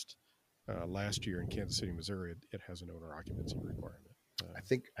just passed last year in Kansas City, Missouri. It has an owner occupancy requirement. I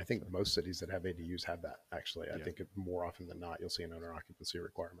think most cities that have ADUs have that, actually. I think more often than not, you'll see an owner occupancy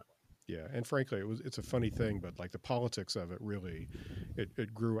requirement. Yeah, and frankly, it's a funny thing, but like the politics of it really,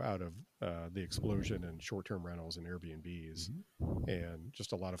 it grew out of the explosion in short-term rentals and Airbnbs, and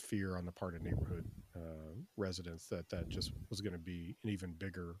just a lot of fear on the part of neighborhood residents that just was going to be an even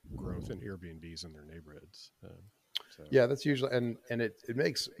bigger growth in Airbnbs in their neighborhoods. Yeah, that's usually, and it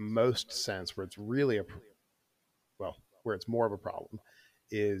makes most sense where it's really where it's more of a problem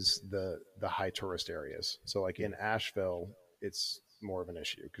is the high tourist areas. So like in Asheville, it's more of an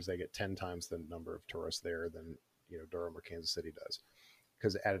issue because they get 10 times the number of tourists there than Durham or Kansas City does.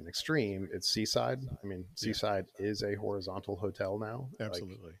 Because at an extreme, it's Seaside. I mean, Seaside is a horizontal hotel now.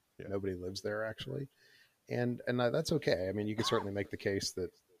 Absolutely. Like, nobody lives there actually, and that's okay. I mean, you can certainly make the case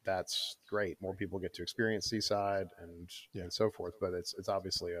that that's great. More people get to experience Seaside and so forth. But it's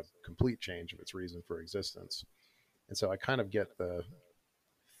obviously a complete change of its reason for existence. And so I kind of get the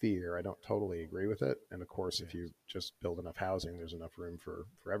fear. I don't totally agree with it. And of course, if you just build enough housing, there's enough room for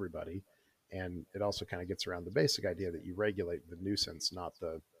everybody. And it also kind of gets around the basic idea that you regulate the nuisance, not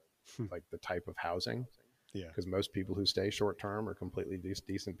the type of housing. Yeah. because most people who stay short term are completely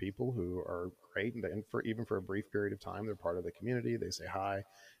decent people who are great, and for even for a brief period of time, they're part of the community. They say hi.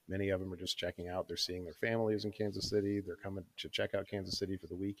 Many of them are just checking out. They're seeing their families in Kansas City. They're coming to check out Kansas City for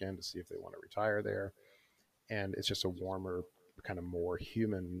the weekend to see if they want to retire there. And it's just a warmer, kind of more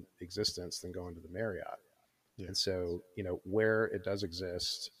human existence than going to the Marriott. Yeah. And so, where it does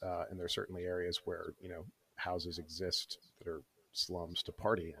exist, and there are certainly areas where, houses exist that are slums to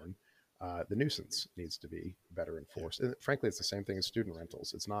party in, the nuisance needs to be better Yeah. enforced. And frankly, it's the same thing as student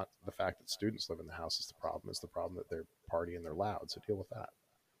rentals. It's not the fact that students live in the house is the problem. It's the problem that they're partying and they're loud. So deal with that.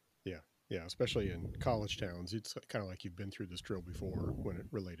 Yeah. Yeah. Especially in college towns, it's kind of like you've been through this drill before when it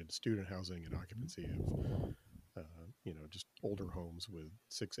related to student housing and occupancy of, just older homes with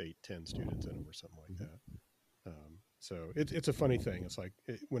 6, 8, 10 students in them or something like Mm-hmm. that. So it's a funny thing. It's like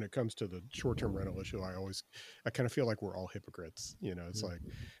when it comes to the short term rental issue, I kind of feel like we're all hypocrites. It's like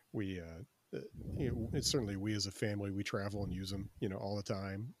we, it's certainly we as a family, we travel and use them, all the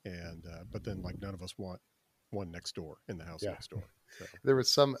time. And, but then like none of us want one next door in the house Yeah. next door. So, There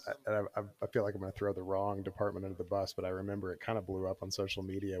was some, I feel like I'm going to throw the wrong department under the bus, but I remember it kind of blew up on social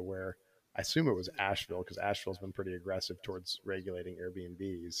media where I assume it was Asheville, because Asheville's been pretty aggressive towards regulating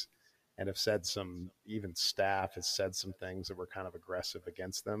Airbnbs, and have said even staff has said some things that were kind of aggressive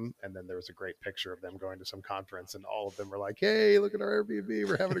against them. And then there was a great picture of them going to some conference and all of them were like, hey, look at our Airbnb.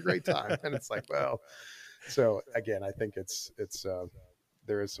 We're having a great time. And it's like, well, so again, I think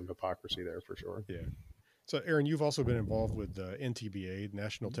there is some hypocrisy there for sure. yeah. So, Aaron, you've also been involved with the NTBA,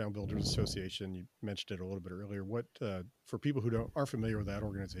 National Town Builders Association. You mentioned it a little bit earlier. What for people who aren't familiar with that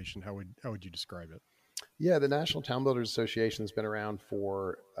organization, how would you describe it? Yeah, the National Town Builders Association has been around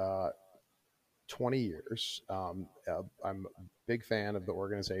for 20 years. I'm a big fan of the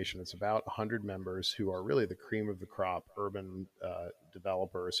organization. It's about 100 members who are really the cream of the crop urban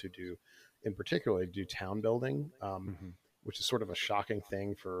developers who in particular, do town building, Mm-hmm. which is sort of a shocking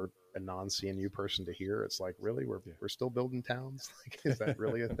thing for a non-CNU person to hear. It's like, really, we're still building towns? Like, is that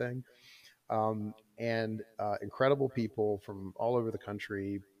really a thing? And incredible people from all over the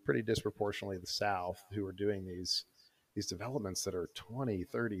country, pretty disproportionately the South, who are doing these developments that are 20,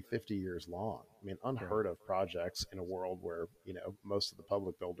 30, 50 years long. I mean, Right. unheard of projects in a world where, most of the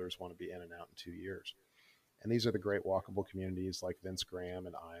public builders want to be in and out in 2 years. And these are the great walkable communities like Vince Graham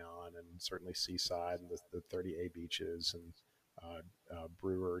and Ion, and certainly Seaside and the 30A beaches, and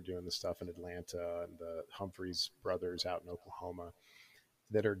Brewer doing the stuff in Atlanta, and the Humphreys brothers out in Oklahoma,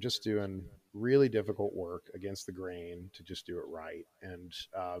 that are just doing really difficult work against the grain to just do it right. And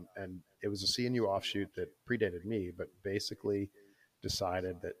it was a CNU offshoot that predated me, but basically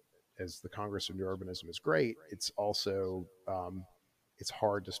decided that as the Congress of New Urbanism is great, it's also it's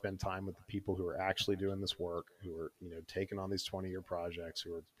hard to spend time with the people who are actually doing this work, who are taking on these 20-year projects,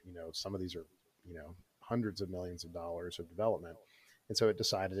 who are some of these are hundreds of millions of dollars of development. And so it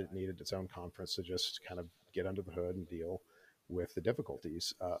decided it needed its own conference to just kind of get under the hood and deal with the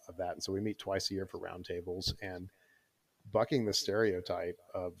difficulties of that. And so we meet twice a year for roundtables, and bucking the stereotype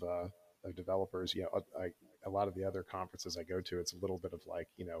of developers. A lot of the other conferences I go to, it's a little bit of like,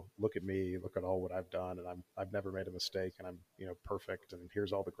 look at me, look at all what I've done, and I've never made a mistake, and I'm perfect, and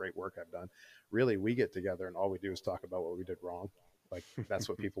here's all the great work I've done. Really, we get together and all we do is talk about what we did wrong. Like, that's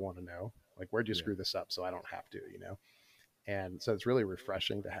what people want to know. Like, where'd you Yeah. screw this up so I don't have to, And so it's really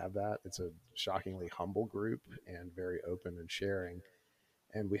refreshing to have that. It's a shockingly humble group and very open and sharing.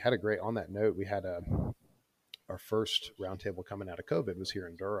 And we had on that note, we had our first roundtable coming out of COVID was here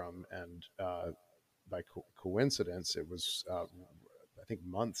in Durham. And by coincidence, it was, I think,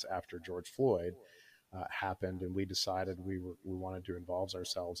 months after George Floyd happened. And we decided we wanted to involve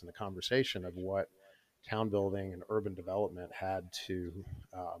ourselves in a conversation of what town building and urban development had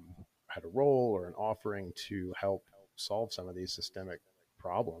a role or an offering to help solve some of these systemic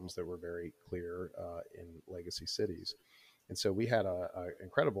problems that were very clear in legacy cities. And so we had a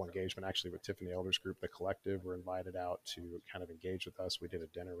incredible engagement actually with Tiffany Elder's group, The Collective, were invited out to kind of engage with us. We did a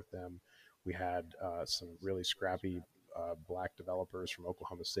dinner with them. We had some really scrappy Black developers from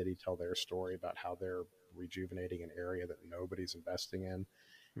Oklahoma City tell their story about how they're rejuvenating an area that nobody's investing in,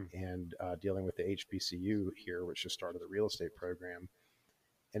 and dealing with the HBCU here, which just started the real estate program.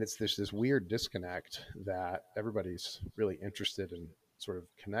 And it's this weird disconnect that everybody's really interested in sort of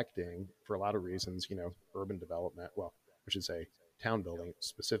connecting for a lot of reasons. Urban development, well, I should say town building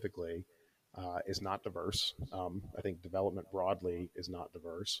specifically, is not diverse. I think development broadly is not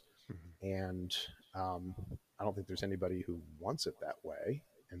diverse. Mm-hmm. And I don't think there's anybody who wants it that way.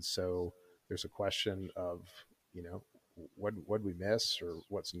 And so there's a question of, what we miss or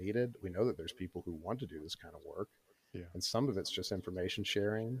what's needed. We know that there's people who want to do this kind of work. Yeah. And some of it's just information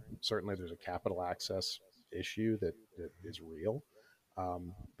sharing. Certainly there's a capital access issue that is real.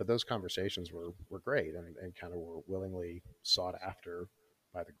 But those conversations were great and kind of were willingly sought after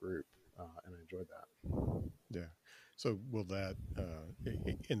by the group, and I enjoyed that. Yeah. So will that,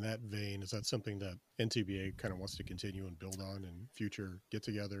 in that vein, is that something that NTBA kind of wants to continue and build on in future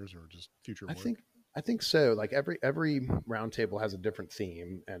get-togethers or just future I work? think so. Like every roundtable has a different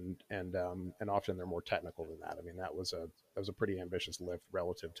theme, and often they're more technical than that. I mean, that was a pretty ambitious lift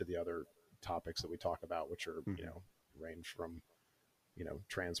relative to the other topics that we talk about, which are Mm-hmm. range from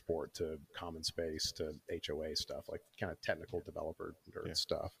transport to common space to HOA stuff, like kind of technical developer nerd Yeah.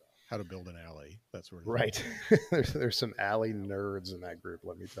 stuff. How to build an alley, that sort of thing. Right. there's some alley nerds in that group,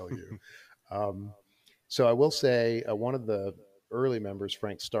 let me tell you. Um, so I will say one of the early members,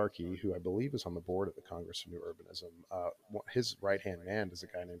 Frank Starkey, who I believe is on the board of the Congress of New Urbanism, his right hand man is a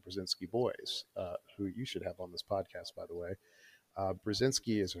guy named Brzezinski Boys, who you should have on this podcast, by the way.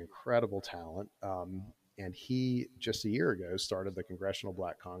 Brzezinski is an incredible talent. And he, just a year ago, started the Congressional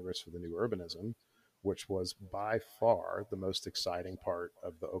Black Congress for the New Urbanism, which was by far the most exciting part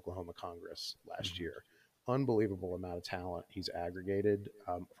of the Oklahoma Congress last Mm-hmm. year. Unbelievable amount of talent he's aggregated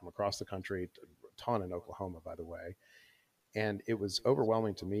from across the country, a ton in Oklahoma, by the way. And it was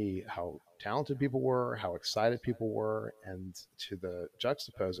overwhelming to me how talented people were, how excited people were, and to the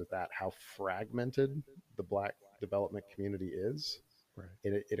juxtapose of that, how fragmented the Black development community is. Right.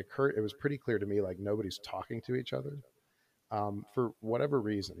 It was pretty clear to me like nobody's talking to each other for whatever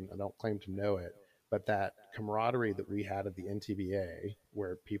reason. I don't claim to know it, but that camaraderie that we had at the NTBA,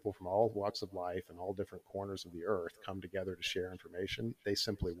 where people from all walks of life and all different corners of the earth come together to share information, they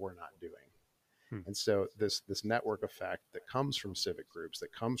simply were not doing. Hmm. And so this network effect that comes from civic groups,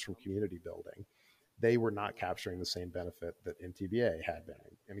 that comes from community building, they were not capturing the same benefit that NTBA had been.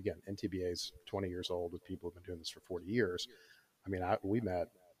 And again, NTBA is 20 years old with people who've been doing this for 40 years. I mean, we met,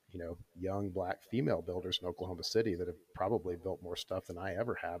 young Black female builders in Oklahoma City that have probably built more stuff than I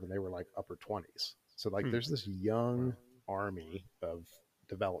ever have, and they were like upper 20s. So like, Hmm. there's this young Wow. army of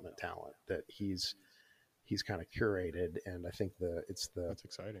development talent that he's kind of curated, and I think it's the That's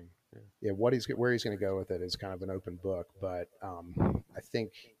exciting. Yeah. yeah, where he's going to go with it is kind of an open book. But I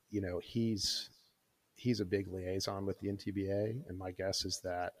think he's a big liaison with the NTBA, and my guess is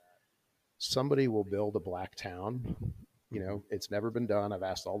that somebody will build a Black town. Mm-hmm. It's never been done. I've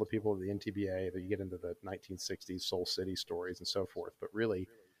asked all the people of the NTBA that you get into the 1960s Soul City stories and so forth, but really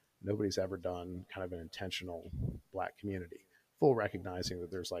nobody's ever done kind of an intentional Black community. Full recognizing that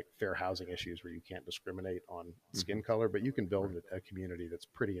there's like fair housing issues where you can't discriminate on skin Mm-hmm. color, but you can build Right. a community that's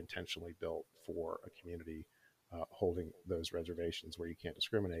pretty intentionally built for a community holding those reservations where you can't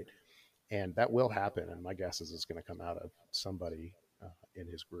discriminate. And that will happen. And my guess is it's going to come out of somebody in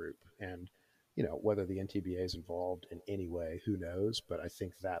his group. And whether the NTBA is involved in any way, who knows? But I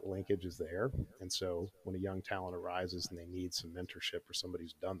think that linkage is there. And so when a young talent arises and they need some mentorship or somebody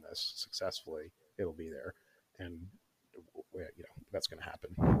who's done this successfully, it'll be there. And that's going to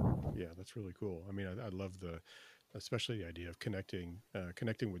happen. Yeah, that's really cool. I mean, I love especially the idea of connecting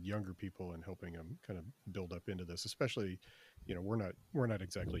with younger people and helping them kind of build up into this. Especially, we're not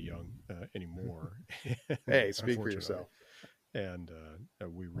exactly young anymore. Hey, speak for Unfortunately. yourself. And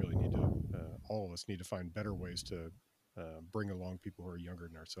we really need to, all of us need to find better ways to bring along people who are younger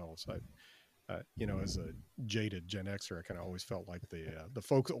than ourselves. As a jaded Gen Xer, I kind of always felt like the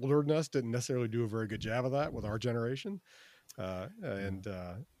folks older than us didn't necessarily do a very good job of that with our generation. And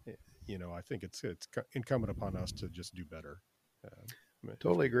I think it's incumbent upon us to just do better. As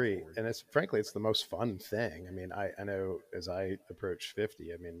Totally we go agree. forward. And it's frankly, it's the most fun thing. I mean, I know as I approach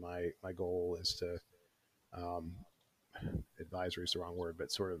 50, I mean, my goal is to, um, advisory is the wrong word,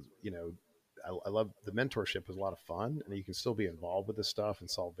 but sort of, I love the mentorship is a lot of fun and you can still be involved with this stuff and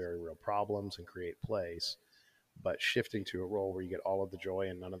solve very real problems and create place, but shifting to a role where you get all of the joy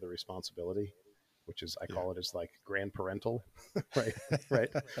and none of the responsibility, which is, I Yeah. call it as like grand parental, right? Right.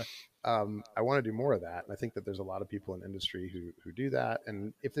 I want to do more of that. And I think that there's a lot of people in industry who do that.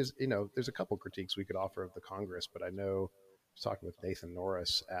 And if there's a couple critiques we could offer of the Congress, but I know I was talking with Nathan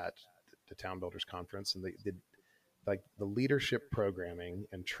Norris at the Town Builders Conference, and like the leadership programming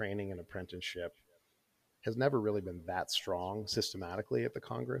and training and apprenticeship has never really been that strong systematically at the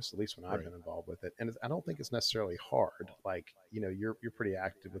Congress, at least when I've Right. been involved with it. And I don't think it's necessarily hard. Like, you're pretty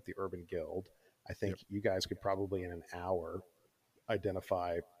active with the Urban Guild. I think Yep. you guys could probably in an hour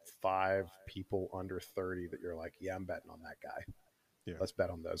identify 5 people under 30 that you're like, yeah, I'm betting on that guy. Yeah. Let's bet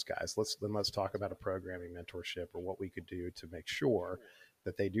on those guys. Let's talk about a programming mentorship or what we could do to make sure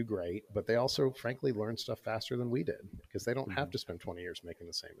that they do great, but they also frankly learn stuff faster than we did because they don't have Mm-hmm. to spend 20 years making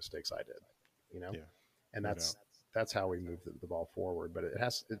the same mistakes I did, Yeah. and No doubt. that's how we move the ball forward. But it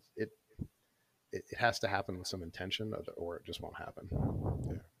has, it it has to happen with some intention, or it just won't happen.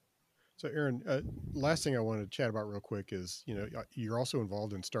 Yeah. So, Aaron, last thing I wanted to chat about real quick is, you're also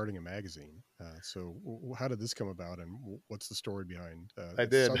involved in starting a magazine. So, how did this come about, and what's the story behind I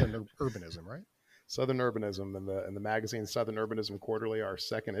it's did. Southern Urbanism, right? Southern Urbanism, and the magazine Southern Urbanism Quarterly, our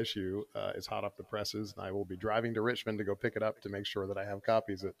second issue, is hot off the presses, and I will be driving to Richmond to go pick it up to make sure that I have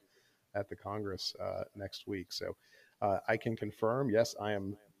copies at the Congress next week. So I can confirm, yes, I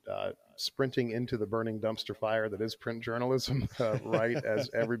am sprinting into the burning dumpster fire that is print journalism, right as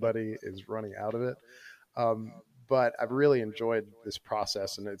everybody is running out of it. Um, but I've really enjoyed this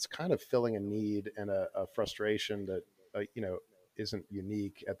process, and it's kind of filling a need and a frustration that isn't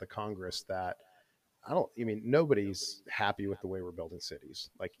unique at the Congress. That I mean, nobody's happy with the way we're building cities.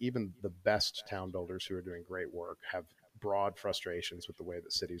 Like, even the best town builders who are doing great work have broad frustrations with the way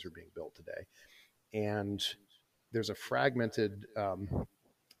that cities are being built today. And there's a fragmented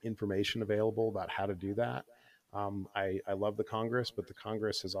information available about how to do that. I love the Congress, but the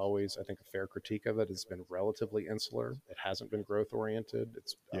Congress has always, I think, a fair critique of it has been relatively insular. It hasn't been growth oriented.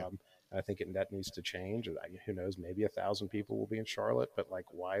 Yeah. I think that needs to change. Who knows? Maybe 1,000 people will be in Charlotte, but like,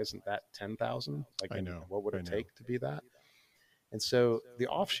 why isn't that 10,000? Like, I know. what would I it know. take to be that? And so the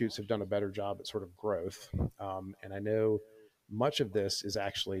offshoots have done a better job at sort of growth. And I know much of this is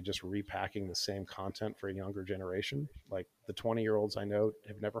actually just repacking the same content for a younger generation. Like, the 20-year-olds I know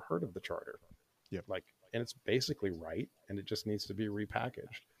have never heard of the charter. Yep. Like, and it's basically right, and it just needs to be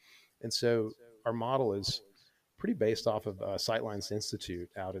repackaged. And so our model is pretty based off of Sightlines Institute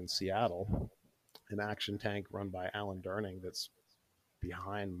out in Seattle, an action tank run by Alan Durning that's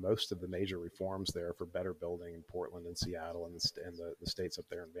behind most of the major reforms there for better building in Portland and Seattle and the states up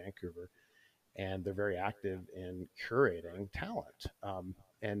there in Vancouver. And they're very active in curating talent.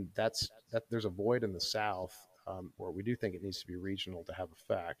 And there's a void in the South, where we do think it needs to be regional to have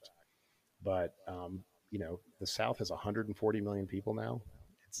effect. But the South has 140 million people now.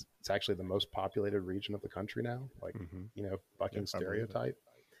 It's actually the most populated region of the country now. Like, bucking stereotype.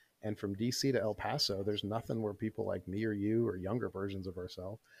 And from DC to El Paso, there's nothing where people like me or you or younger versions of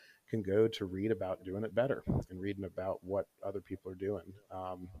ourselves can go to read about doing it better and reading about what other people are doing.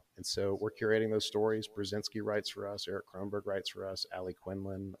 And so we're curating those stories. Brzezinski writes for us. Eric Kronberg writes for us. Ali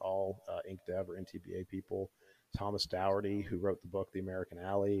Quinlan, all InkDev or NTBA people. Thomas Dougherty, who wrote the book The American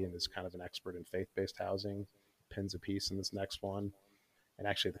Alley and is kind of an expert in faith-based housing, pens a piece in this next one. And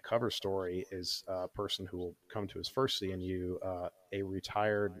actually, the cover story is a person who will come to his first CNU, a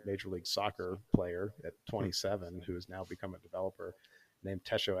retired Major League Soccer player at 27 who has now become a developer named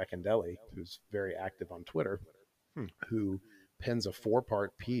Tesho Akindele, who's very active on Twitter, who pens a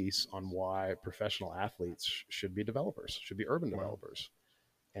 4-part piece on why professional athletes should be developers, should be urban developers.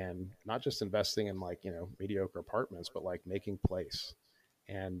 And not just investing in mediocre apartments, but like making place.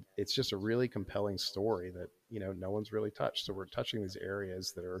 And it's just a really compelling story that, no one's really touched. So we're touching these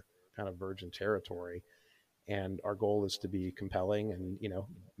areas that are kind of virgin territory. And our goal is to be compelling and,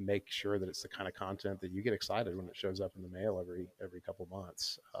 make sure that it's the kind of content that you get excited when it shows up in the mail every couple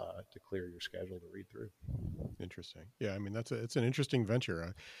months, to clear your schedule to read through. Interesting. Yeah. I mean, it's an interesting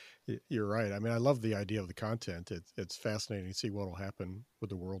venture. You're right. I mean, I love the idea of the content. It's fascinating to see what will happen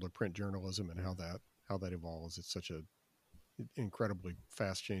with the world of print journalism and how that evolves. It's such a incredibly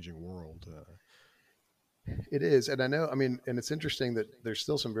fast changing world. It is. And I know, I mean, and it's interesting that there's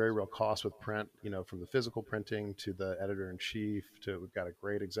still some very real costs with print, from the physical printing to the editor in chief to, we've got a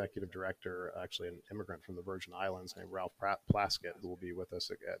great executive director, actually an immigrant from the Virgin Islands named Ralph Plaskett, who will be with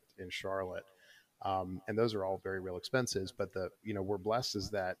us in Charlotte. And those are all very real expenses, but we're blessed is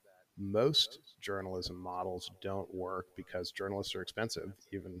that most journalism models don't work because journalists are expensive,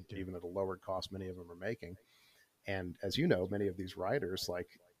 even at a lowered cost many of them are making. And as you know, many of these writers, like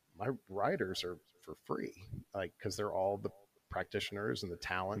my writers, are for free, like, because they're all the practitioners and the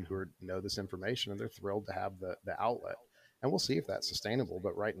talent who know this information, and they're thrilled to have the outlet. And we'll see if that's sustainable.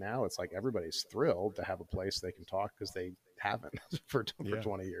 But right now, it's like everybody's thrilled to have a place they can talk because they haven't for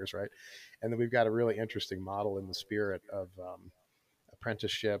 20 years, right? And then we've got a really interesting model in the spirit of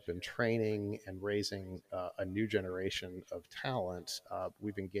apprenticeship and training and raising a new generation of talent.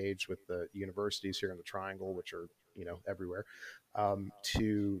 We've engaged with the universities here in the Triangle, which are everywhere,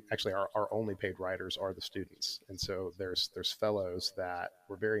 to actually our only paid writers are the students. And so there's fellows that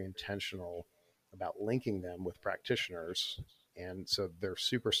were very intentional about linking them with practitioners. And so they're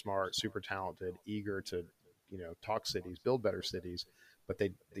super smart, super talented, eager to talk cities, build better cities, but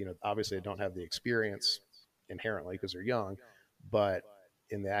they obviously they don't have the experience inherently because they're young. But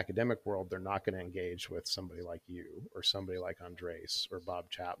in the academic world, they're not going to engage with somebody like you or somebody like Andres or Bob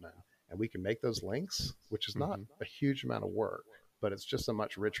Chapman. And we can make those links, which is not a huge amount of work, but it's just a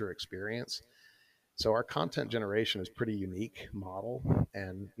much richer experience. So our content generation is pretty unique model,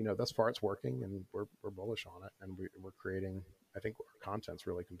 and thus far it's working, and we're bullish on it, and we're creating. I think our content's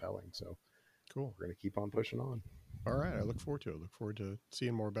really compelling, so Cool. we're going to keep on pushing on. All right, I look forward to it. Look forward to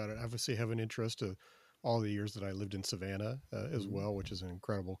seeing more about it. I obviously have an interest to all the years that I lived in Savannah as well, which is an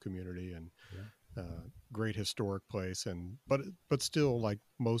incredible community and great historic place, and but still, like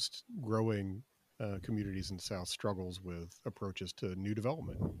most growing communities in the South, struggles with approaches to new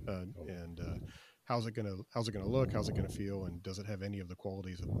development and how's it gonna look, how's it gonna feel, and does it have any of the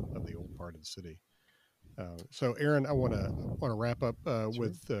qualities of the old part of the city? So, Aaron, I want to wrap up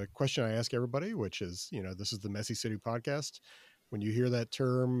with a question I ask everybody, which is, this is the Messy City podcast. When you hear that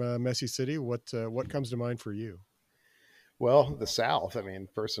term, Messy City, what comes to mind for you? Well, the South. I mean,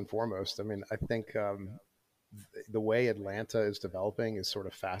 first and foremost. I mean, I think the way Atlanta is developing is sort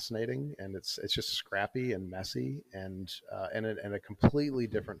of fascinating, and it's just scrappy and messy, and a completely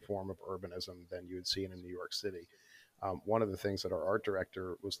different form of urbanism than you would see in New York City. One of the things that our art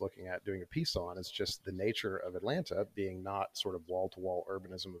director was looking at doing a piece on is just the nature of Atlanta being not sort of wall-to-wall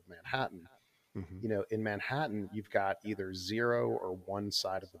urbanism of Manhattan. Mm-hmm. In Manhattan, you've got either zero or one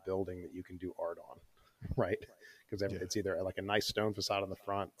side of the building that you can do art on, right? Because it's either like a nice stone facade on the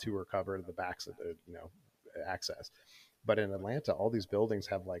front, two are covered, the backs of the, access. But in Atlanta, all these buildings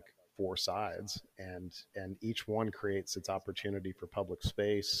have like four sides, and each one creates its opportunity for public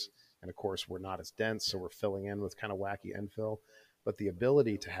space. And of course, we're not as dense, so we're filling in with kind of wacky infill. But the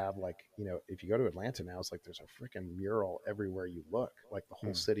ability to have, like, if you go to Atlanta now, it's like there's a freaking mural everywhere you look. Like the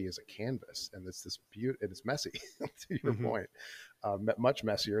whole city is a canvas, and it's this it's messy. To your point, much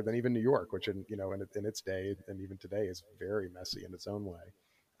messier than even New York, which in its day and even today is very messy in its own way.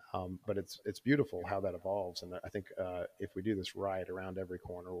 But it's beautiful how that evolves, and I think if we do this right, around every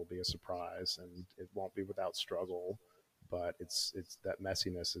corner will be a surprise, and it won't be without struggle. But it's that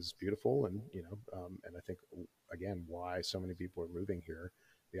messiness is beautiful, and and I think again why so many people are moving here.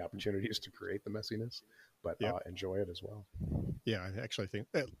 The opportunity is to create the messiness, but enjoy it as well. Yeah, I actually think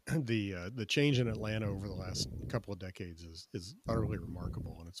that the change in Atlanta over the last couple of decades is utterly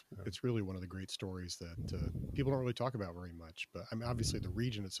remarkable, and it's really one of the great stories that people don't really talk about very much. But I mean, obviously, the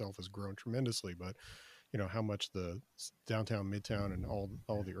region itself has grown tremendously, but how much the downtown, midtown, and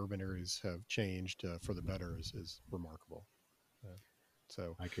all the urban areas have changed for the better is remarkable.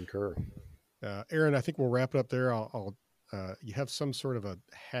 So I concur. Aaron, I think we'll wrap it up there. I'll you have some sort of a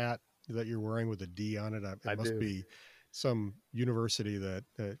hat that you're wearing with a D on it. It must be some university that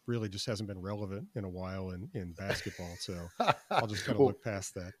really just hasn't been relevant in a while in basketball. So I'll just kind of look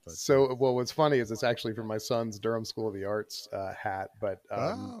past that. But, what's funny is it's actually from my son's Durham School of the Arts hat, but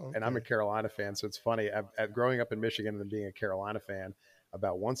okay. And I'm a Carolina fan, so it's funny. Growing up in Michigan and being a Carolina fan,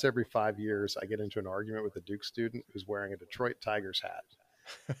 about once every 5 years, I get into an argument with a Duke student who's wearing a Detroit Tigers hat,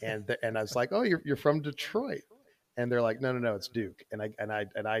 and I was like, "Oh, you're from Detroit," and they're like, "No, it's Duke," and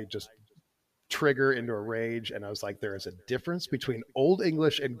I just trigger into a rage, and I was like, there is a difference between Old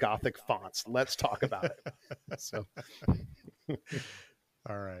English and Gothic fonts. Let's talk about it. So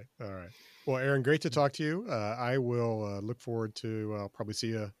all right. Well, Aaron, great to talk to you. I will look forward to I'll probably see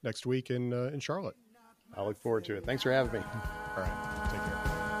you next week in Charlotte. I look forward to it. Thanks for having me. All right, take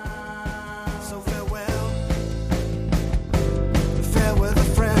care.